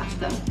just have half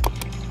though.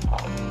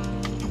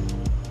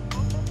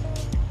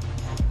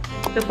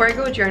 Before I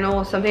go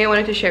journal, something I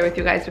wanted to share with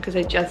you guys because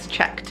I just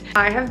checked.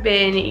 I have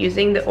been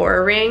using the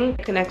Oura Ring.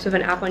 It connects with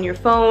an app on your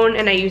phone,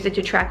 and I use it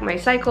to track my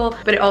cycle,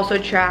 but it also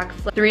tracks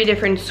 3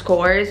 different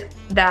scores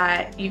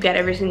that you get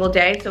every single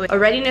day. So a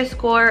readiness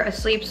score, a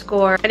sleep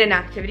score, and an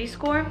activity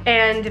score.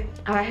 And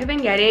I have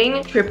been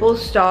getting triple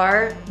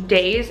star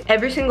days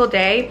every single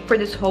day for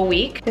this whole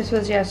week. This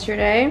was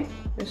yesterday.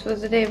 This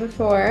was the day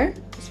before.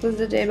 This was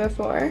the day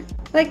before.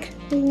 Like,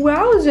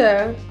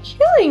 wowza,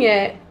 killing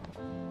it.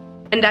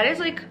 And that is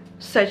like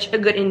such a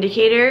good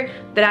indicator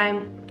that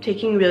I'm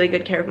taking really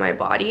good care of my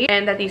body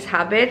and that these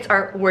habits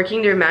are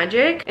working their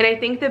magic. And I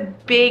think the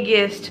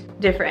biggest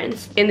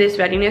difference in this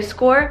readiness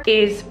score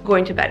is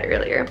going to bed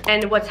earlier.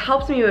 And what's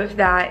helped me with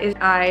that is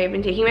I've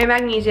been taking my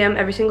magnesium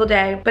every single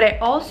day, but I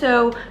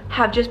also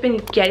have just been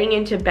getting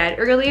into bed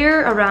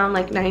earlier around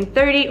like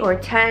 9:30 or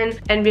 10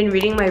 and been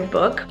reading my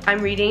book.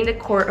 I'm reading the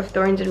Court of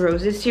Thorns and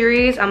Roses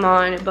series. I'm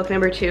on book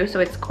number 2,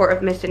 so it's Court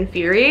of Mist and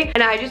Fury.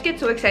 And I just get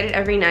so excited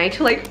every night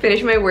to like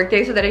finish my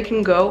workday so that I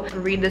can go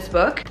read this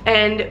book.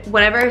 And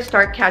whenever I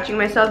start catching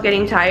myself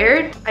getting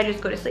tired, I just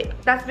go to sleep.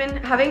 That's been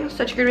having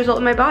such a good result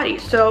in my body.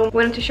 So I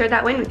wanted to share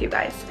that win with you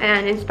guys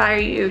and inspire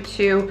you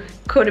to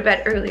go to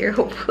bed earlier,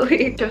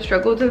 hopefully. I've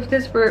struggled with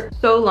this for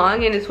so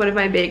long, and it's one of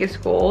my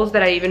biggest goals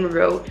that I even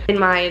wrote in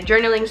my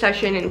journaling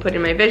session and put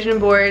in my vision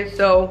board.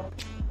 So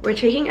we're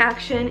taking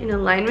action in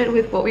alignment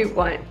with what we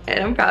want, and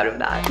I'm proud of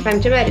that.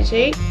 Time to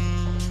meditate.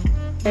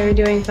 Are we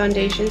doing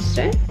foundations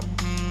today?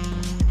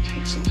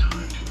 Take some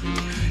time to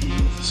really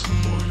feel the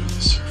support of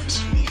the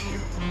surface beneath you.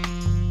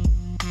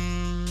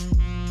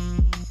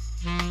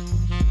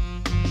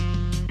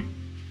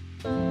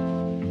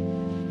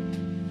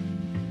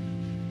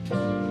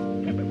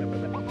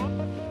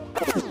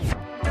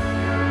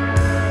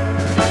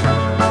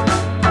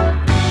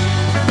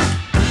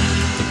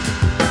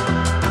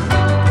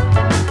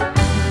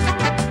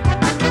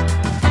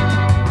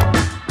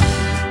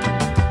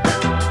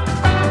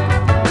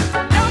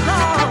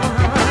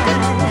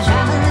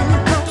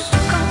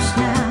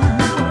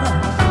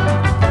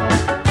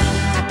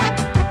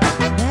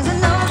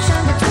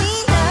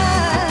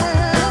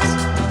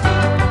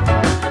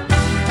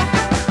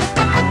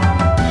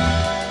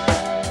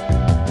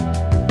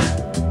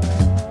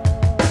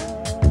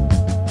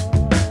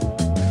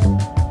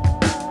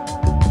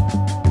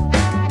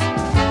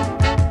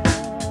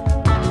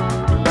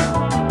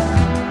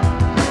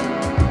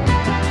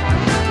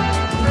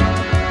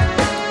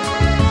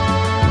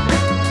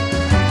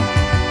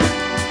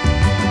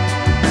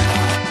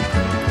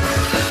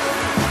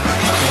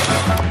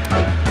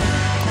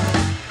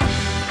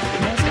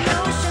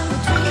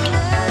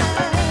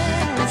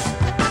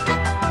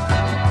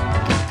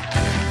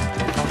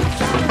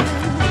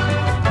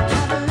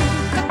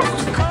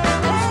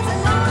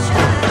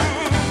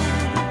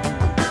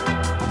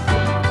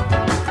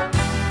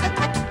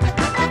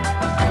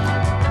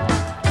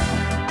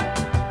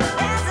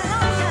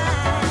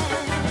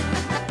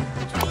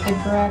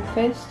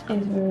 Breakfast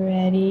is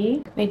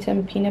ready. Made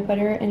some peanut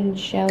butter and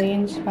jelly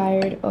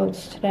inspired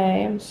oats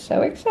today. I'm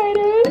so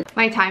excited.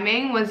 My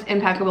timing was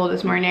impeccable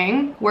this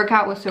morning.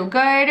 Workout was so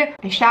good.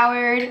 I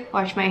showered,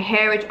 washed my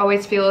hair, which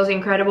always feels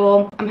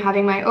incredible. I'm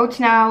having my oats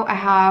now. I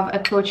have a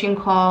coaching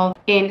call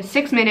in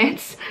 6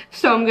 minutes,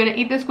 so I'm gonna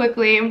eat this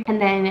quickly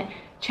and then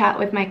chat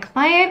with my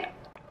client,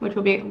 which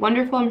will be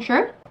wonderful, I'm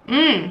sure.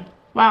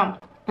 Wow,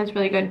 that's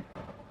really good.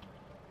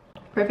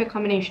 Perfect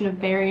combination of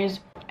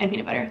berries and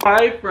peanut butter.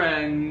 Hi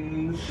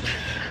friends.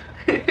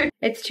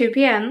 It's 2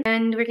 p.m.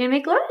 and we're gonna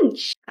make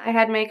lunch. I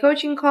had my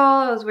coaching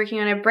call. I was working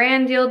on a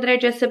brand deal that I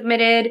just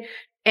submitted.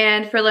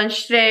 And for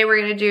lunch today,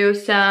 we're gonna do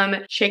some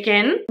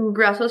chicken,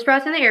 Brussels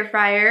sprouts in the air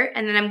fryer,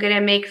 and then I'm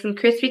gonna make some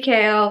crispy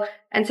kale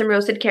and some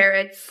roasted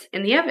carrots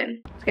in the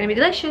oven. It's gonna be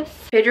delicious.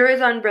 Pedro is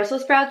on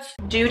Brussels sprouts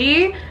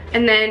duty,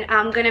 and then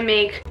I'm gonna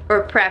make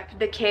or prep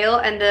the kale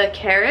and the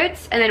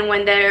carrots, and then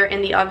when they're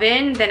in the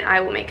oven, then I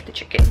will make the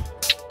chicken.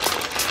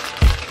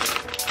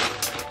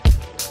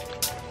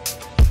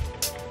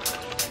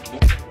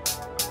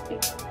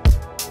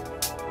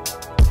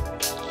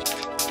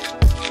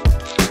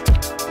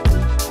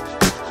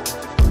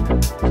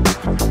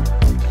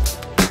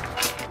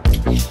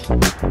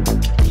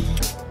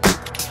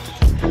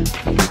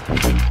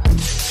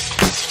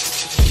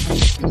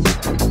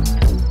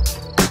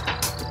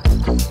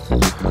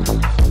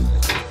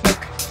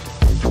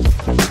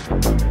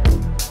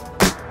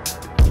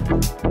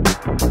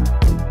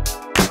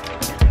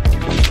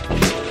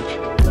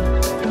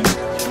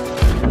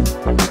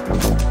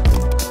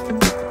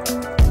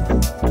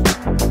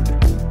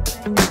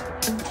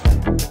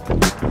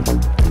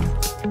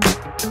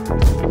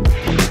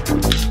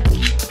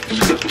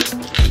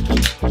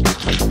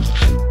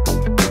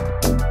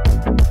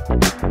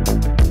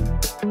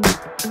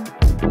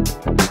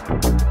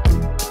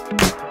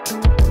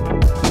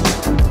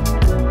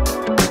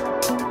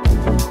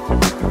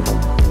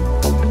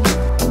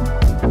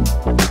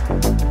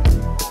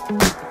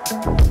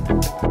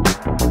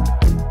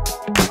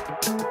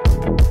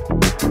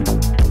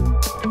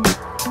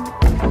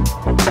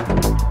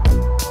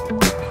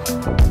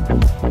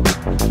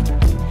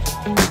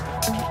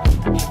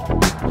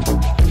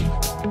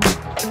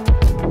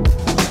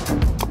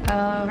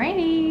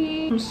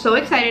 So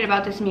excited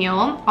about this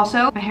meal.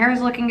 Also, my hair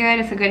is looking good.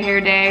 It's a good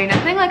hair day.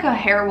 Nothing like a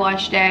hair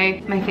wash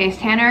day. My face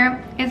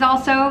tanner is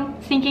also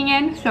sinking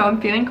in, so I'm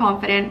feeling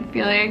confident,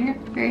 feeling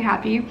very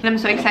happy. And I'm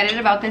so excited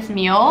about this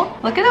meal.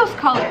 Look at those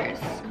colors.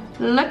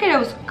 Look at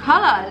those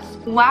colors.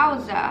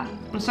 Wowza.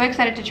 I'm so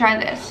excited to try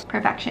this.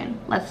 Perfection.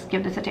 Let's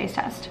give this a taste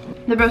test.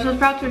 The Brussels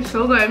sprouts are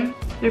so good.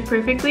 They're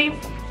perfectly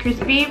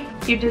crispy.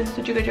 You did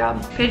such a good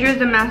job. Pedro's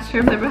the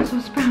master of the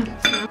Brussels sprouts.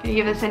 I'm gonna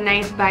give this a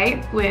nice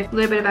bite with a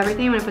little bit of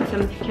everything. I'm gonna put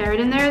some carrot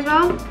in there as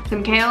well.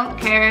 Some kale,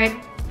 carrot,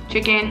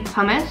 chicken,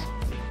 hummus.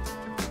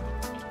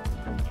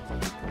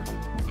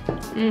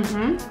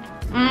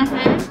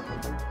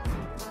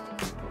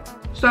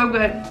 So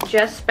good.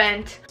 Just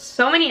spent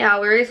so many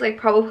hours, like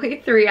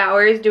probably 3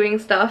 hours doing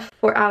stuff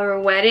for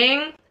our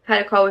wedding.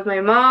 Had a call with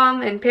my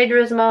mom and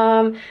Pedro's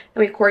mom, and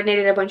we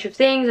coordinated a bunch of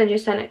things and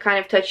just kind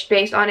of touched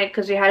base on it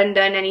because we hadn't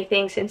done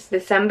anything since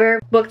December.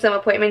 Booked some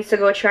appointments to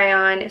go try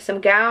on some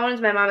gowns.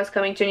 My mom is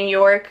coming to New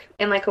York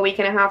in like a week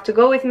and a half to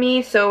go with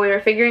me, so we were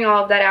figuring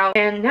all of that out.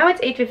 And now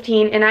it's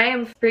 8:15 and I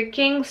am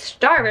freaking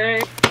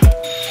starving.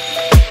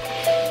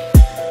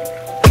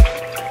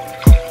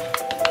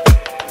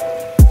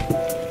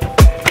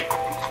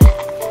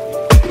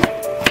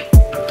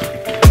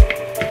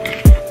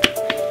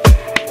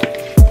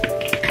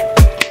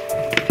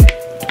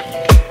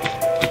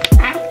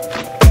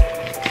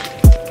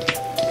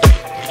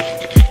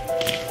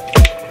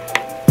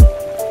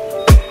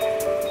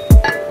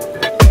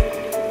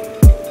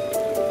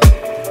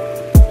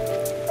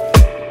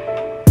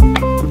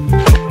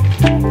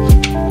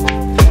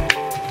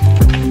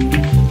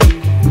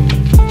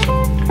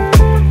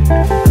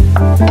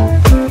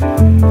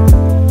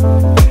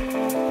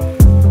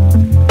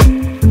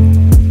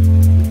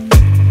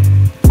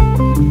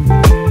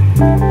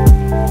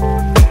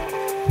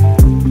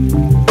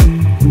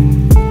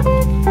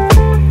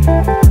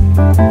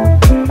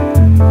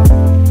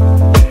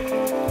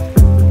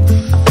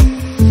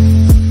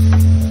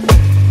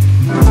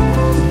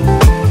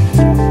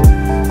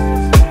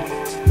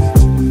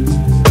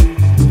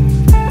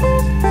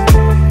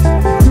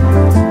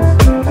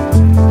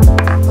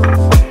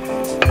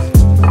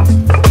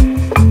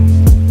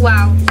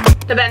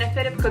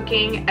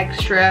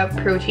 Extra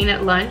protein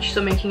at lunch,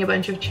 so making a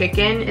bunch of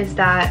chicken, is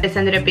that this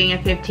ended up being a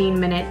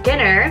 15-minute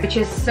dinner, which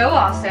is so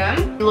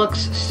awesome. It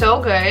looks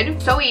so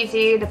good, so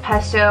easy. The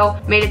pesto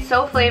made it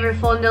so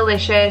flavorful and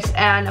delicious,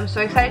 and I'm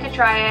so excited to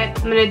try it.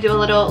 I'm gonna do a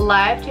little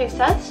live taste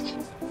test.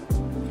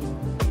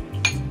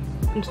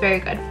 It's very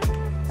good.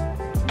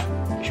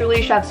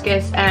 Truly chef's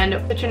kiss and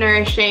such a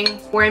nourishing,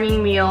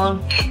 warming meal.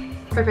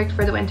 Perfect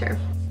for the winter.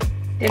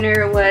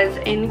 Dinner was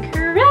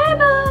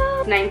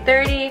incredible.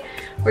 9:30.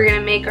 We're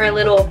gonna make our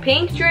little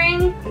pink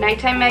drink,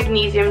 nighttime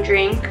magnesium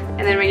drink,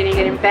 and then we're gonna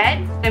get in bed.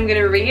 I'm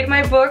gonna read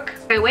my book.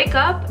 I wake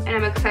up and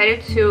I'm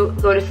excited to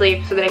go to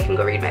sleep so that I can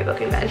go read my book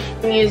in bed.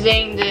 I'm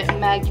using the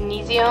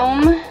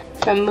magnesium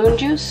from Moon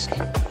Juice. It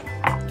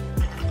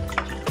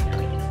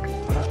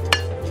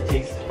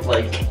tastes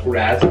like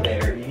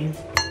raspberry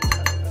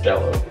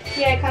jello.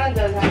 Yeah, it kind of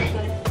does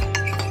actually.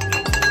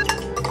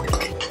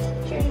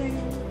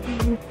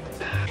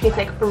 Tastes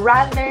like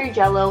raspberry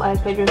jello, as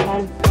Pedro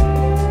said.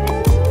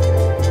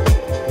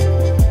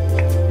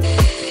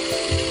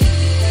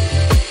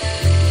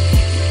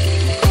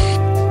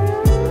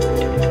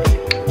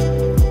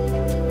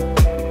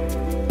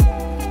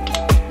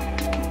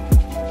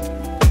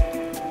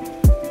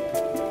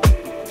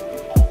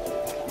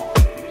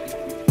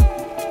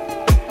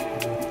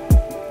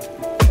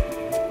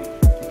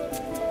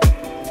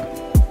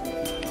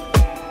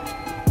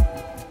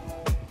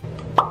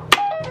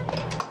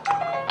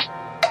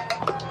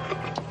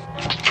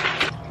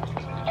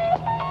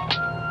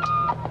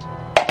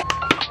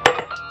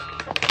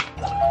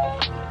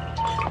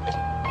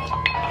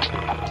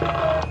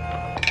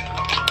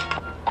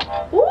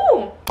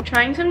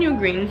 Trying some new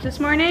greens this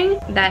morning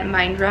that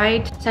Mind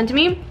Right sent to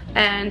me,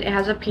 and it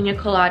has a pina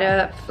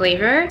colada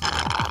flavor.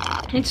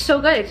 It's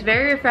so good. It's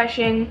very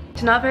refreshing.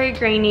 It's not very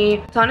grainy.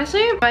 It's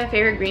honestly my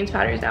favorite greens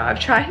powders now. I've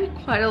tried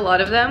quite a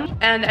lot of them,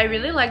 and I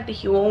really like the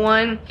Huel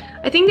one.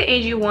 I think the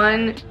AG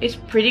one is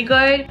pretty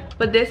good,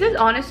 but this is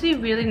honestly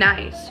really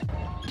nice.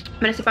 I'm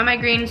gonna sip on my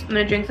greens, I'm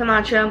gonna drink some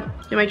matcha,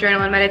 do my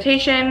journal and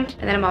meditation,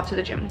 and then I'm off to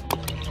the gym.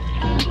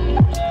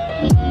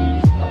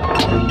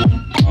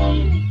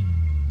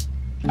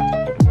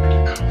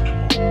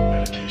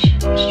 Meditation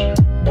posture.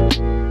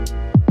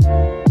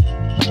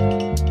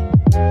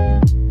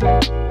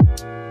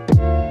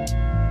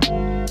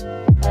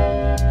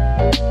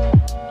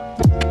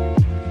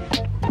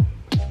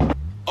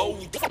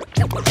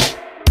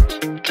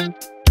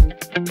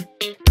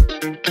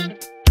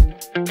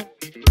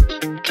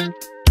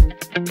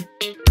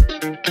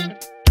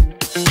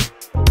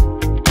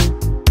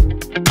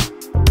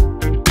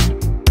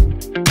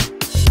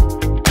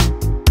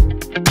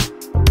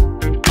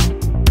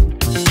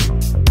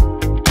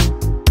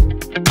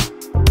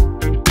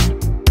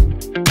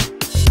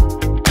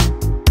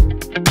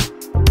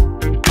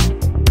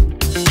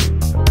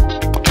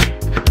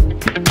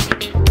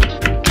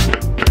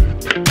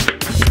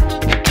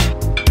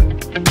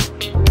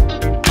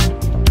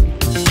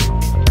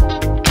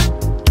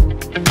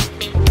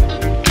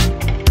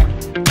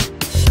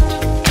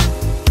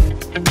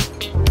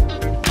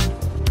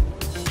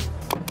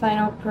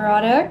 Final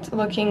product,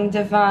 looking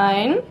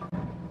divine.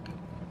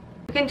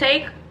 You can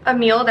take a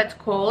meal that's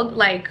cold,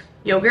 like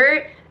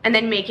yogurt, and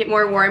then make it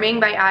more warming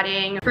by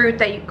adding fruit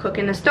that you cook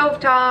in the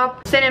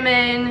stovetop,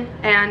 cinnamon,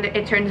 and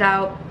it turns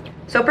out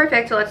so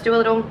perfect. So let's do a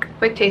little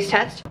quick taste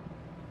test.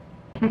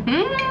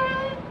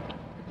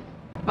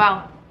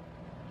 Wow.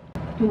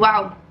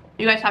 Wow.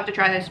 You guys have to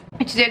try this.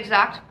 It's the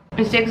exact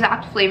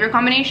flavor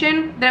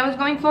combination that I was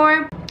going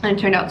for, and it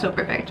turned out so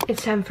perfect.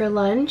 It's time for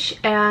lunch,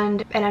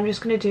 and I'm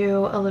just gonna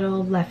do a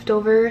little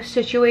leftover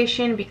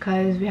situation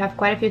because we have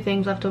quite a few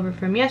things left over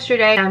from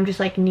yesterday. I'm just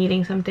like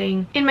needing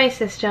something in my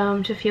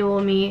system to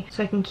fuel me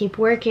so I can keep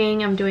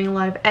working. I'm doing a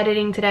lot of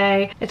editing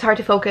today. It's hard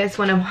to focus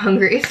when I'm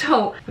hungry,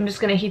 so I'm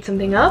just gonna heat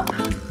something up.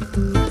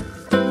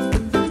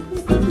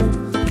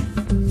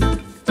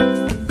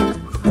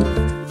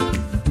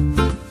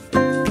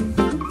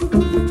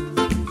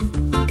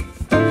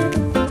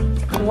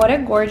 What a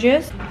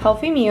gorgeous,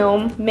 healthy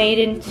meal made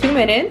in 2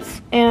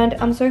 minutes. And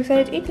I'm so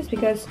excited to eat this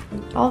because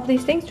all of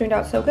these things turned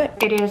out so good.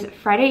 It is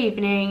Friday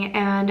evening,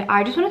 and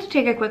I just wanted to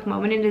take a quick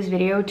moment in this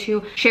video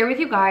to share with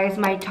you guys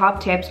my top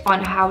tips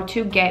on how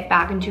to get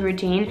back into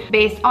routine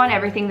based on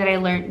everything that I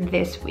learned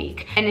this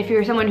week. And if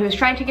you're someone who's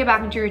trying to get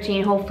back into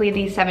routine, hopefully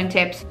these 7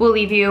 tips will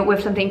leave you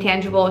with something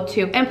tangible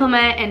to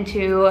implement and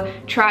to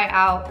try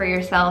out for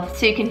yourself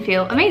so you can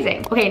feel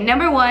amazing. Okay,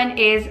 number 1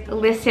 is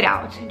list it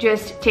out.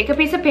 Just take a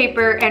piece of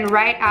paper and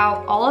write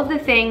out all of the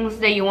things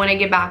that you want to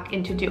get back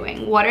into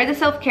doing. What are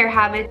the self-care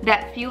habits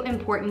that feel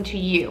important to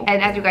you?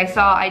 And as you guys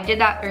saw, I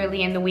did that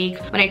early in the week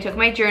when I took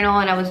my journal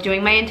and I was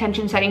doing my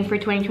intention setting for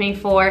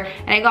 2024,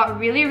 and I got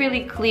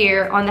really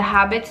clear on the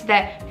habits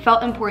that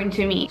felt important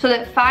to me. So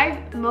the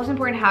 5 most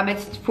important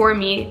habits for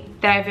me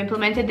that I've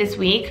implemented this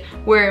week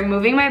were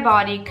moving my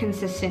body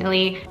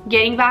consistently,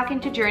 getting back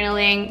into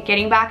journaling,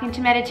 getting back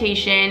into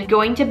meditation,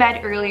 going to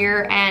bed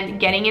earlier and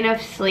getting enough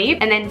sleep,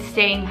 and then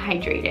staying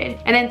hydrated.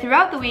 And then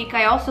throughout the week,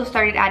 I also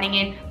started adding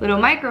in little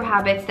micro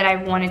habits that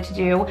I've wanted to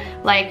do,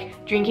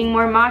 like drinking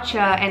more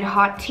matcha and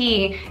hot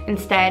tea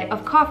instead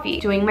of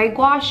coffee, doing my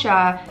gua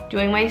sha,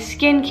 doing my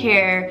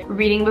skincare,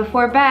 reading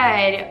before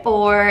bed,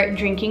 or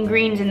drinking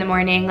greens in the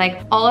morning.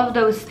 Like all of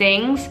those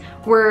things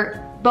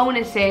were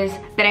bonuses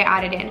that I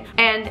added in.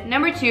 And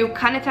number 2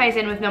 kind of ties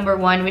in with number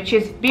 1, which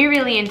is be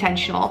really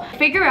intentional.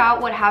 Figure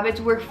out what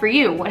habits work for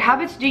you. What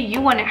habits do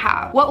you want to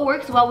have? What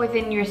works well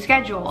within your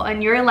schedule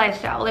and your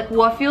lifestyle? Like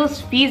what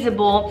feels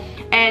feasible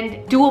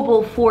and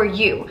doable for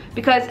you?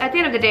 Because at the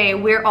end of the day,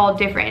 we're all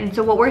different. And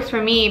so what works for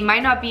me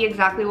might not be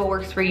exactly what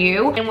works for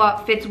you, and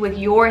what fits with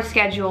your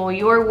schedule,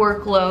 your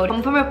workload.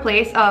 Come from a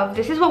place of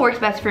this is what works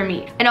best for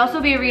me. And also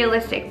be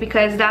realistic,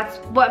 because that's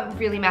what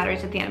really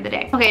matters at the end of the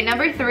day. Okay,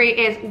 number 3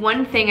 is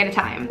one thing at a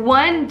time.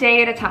 One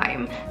day at a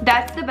time.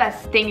 That's the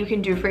best thing you can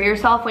do for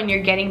yourself when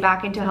you're getting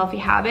back into healthy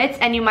habits,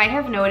 and you might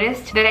have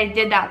noticed that I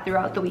did that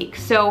throughout the week.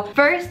 So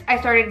first, I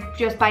started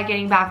just by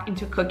getting back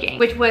into cooking,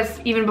 which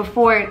was even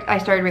before I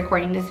started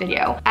recording this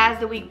video. As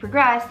the week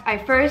progressed, I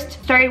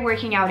first started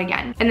working out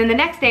again, and then the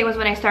next day was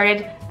when I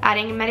started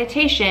adding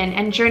meditation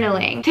and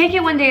journaling. Take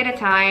it one day at a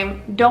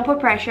time. Don't put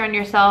pressure on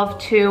yourself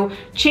to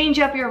change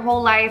up your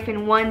whole life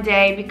in one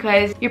day,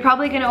 because you're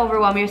probably gonna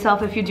overwhelm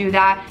yourself if you do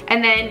that,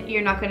 and then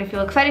you're not gonna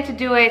feel excited to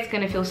do it. It's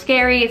gonna feel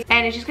scary,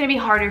 and it's just gonna be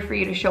harder for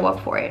you to show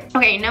up for it.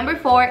 Okay, number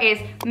 4 is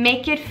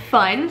make it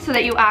fun so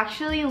that you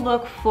actually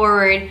look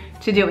forward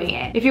to doing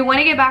it. If you want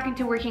to get back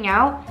into working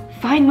out,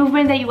 find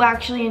movement that you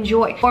actually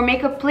enjoy, or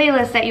make a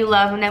playlist that you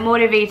love and that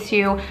motivates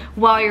you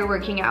while you're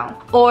working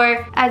out.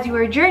 Or as you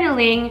are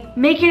journaling,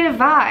 make it a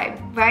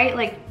vibe, right?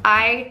 Like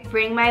I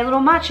bring my little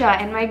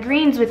matcha and my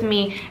greens with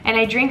me, and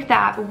I drink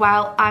that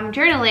while I'm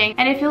journaling,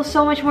 and it feels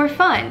so much more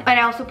fun. And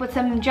I also put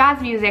some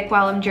jazz music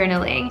while I'm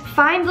journaling.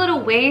 Find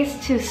little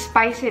ways to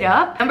spice it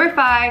up. Number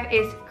 5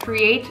 is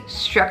create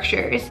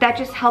structures that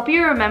just help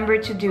you remember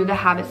to do the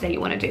habits that you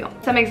want to do.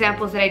 Some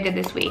examples that I did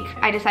this week.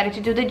 I decided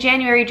to do the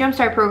January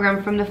Jumpstart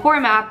program from the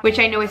Form app, which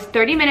I know is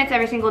 30 minutes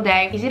every single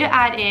day, easy to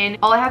add in.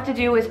 All I have to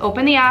do is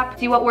open the app,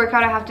 see what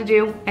workout I have to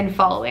do, and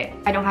follow it.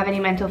 I don't have any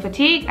mental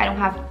fatigue. I don't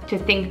have to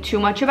think too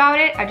much about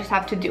it. I just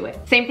have to do it.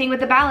 Same thing with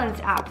the Balance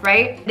app,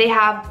 right? They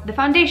have the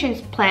foundations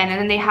plan, and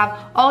then they have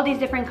all these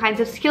different kinds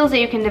of skills that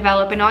you can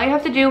develop, and all you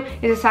have to do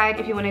is decide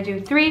if you want to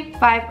do 3,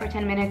 5, or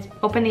 10 minutes,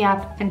 open the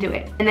app and do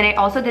it. And then I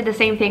also did the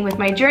same thing with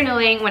my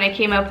journaling when I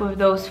came up with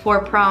those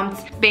 4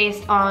 prompts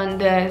based on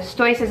the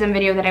Stoicism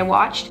video that I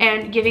watched,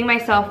 and giving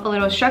myself a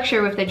little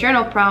structure with the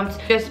journal prompts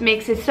just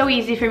makes it so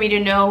easy for me to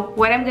know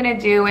what I'm gonna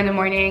do in the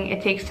morning.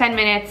 It takes 10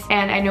 minutes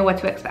and I know what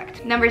to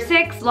expect. Number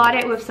 6, lot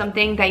it with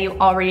something that you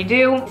already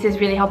do. This is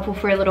really helpful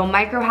for little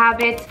micro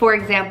habits. For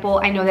example,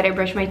 I know that I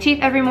brush my teeth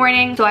every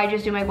morning, so I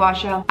just do my gua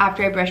sha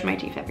after I brush my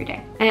teeth every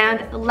day.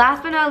 And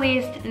last but not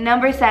least,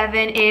 number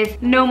 7 is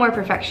no more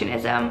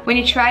perfectionism. When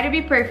you try to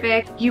be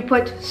perfect, you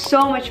put put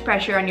so much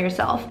pressure on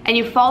yourself and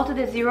you fall to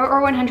the 0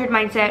 or 100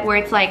 mindset where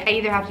it's like, I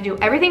either have to do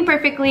everything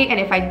perfectly, and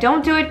if I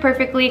don't do it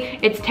perfectly,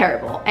 it's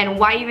terrible, and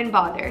why even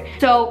bother?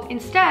 So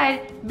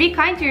instead, be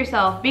kind to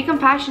yourself, be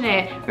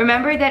compassionate.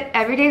 Remember that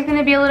every day is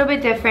gonna be a little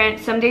bit different.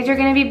 Some days are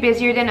gonna be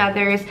busier than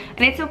others,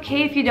 and it's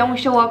okay if you don't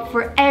show up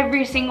for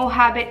every single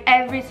habit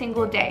every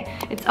single day.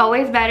 It's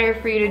always better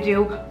for you to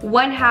do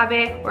one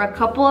habit or a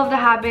couple of the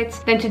habits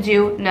than to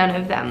do none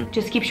of them.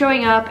 Just keep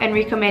showing up and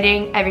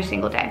recommitting every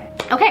single day.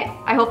 Okay,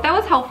 I hope that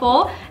was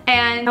helpful,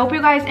 and I hope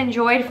you guys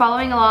enjoyed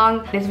following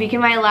along this week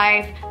in my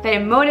life, that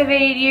it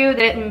motivated you,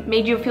 that it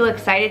made you feel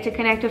excited to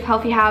connect with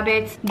healthy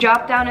habits.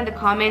 Drop down in the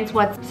comments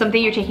what's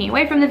something you're taking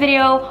away from the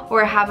video,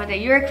 or a habit that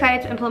you're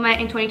excited to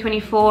implement in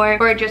 2024,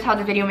 or just how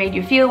the video made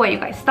you feel, what you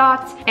guys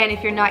thought. And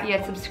if you're not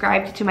yet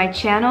subscribed to my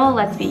channel,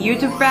 let's be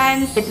YouTube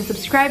friends. Hit the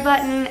subscribe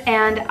button,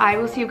 and I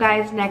will see you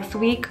guys next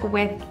week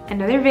with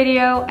another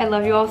video. I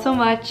love you all so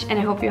much, and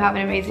I hope you have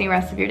an amazing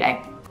rest of your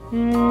day.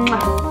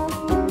 Mwah.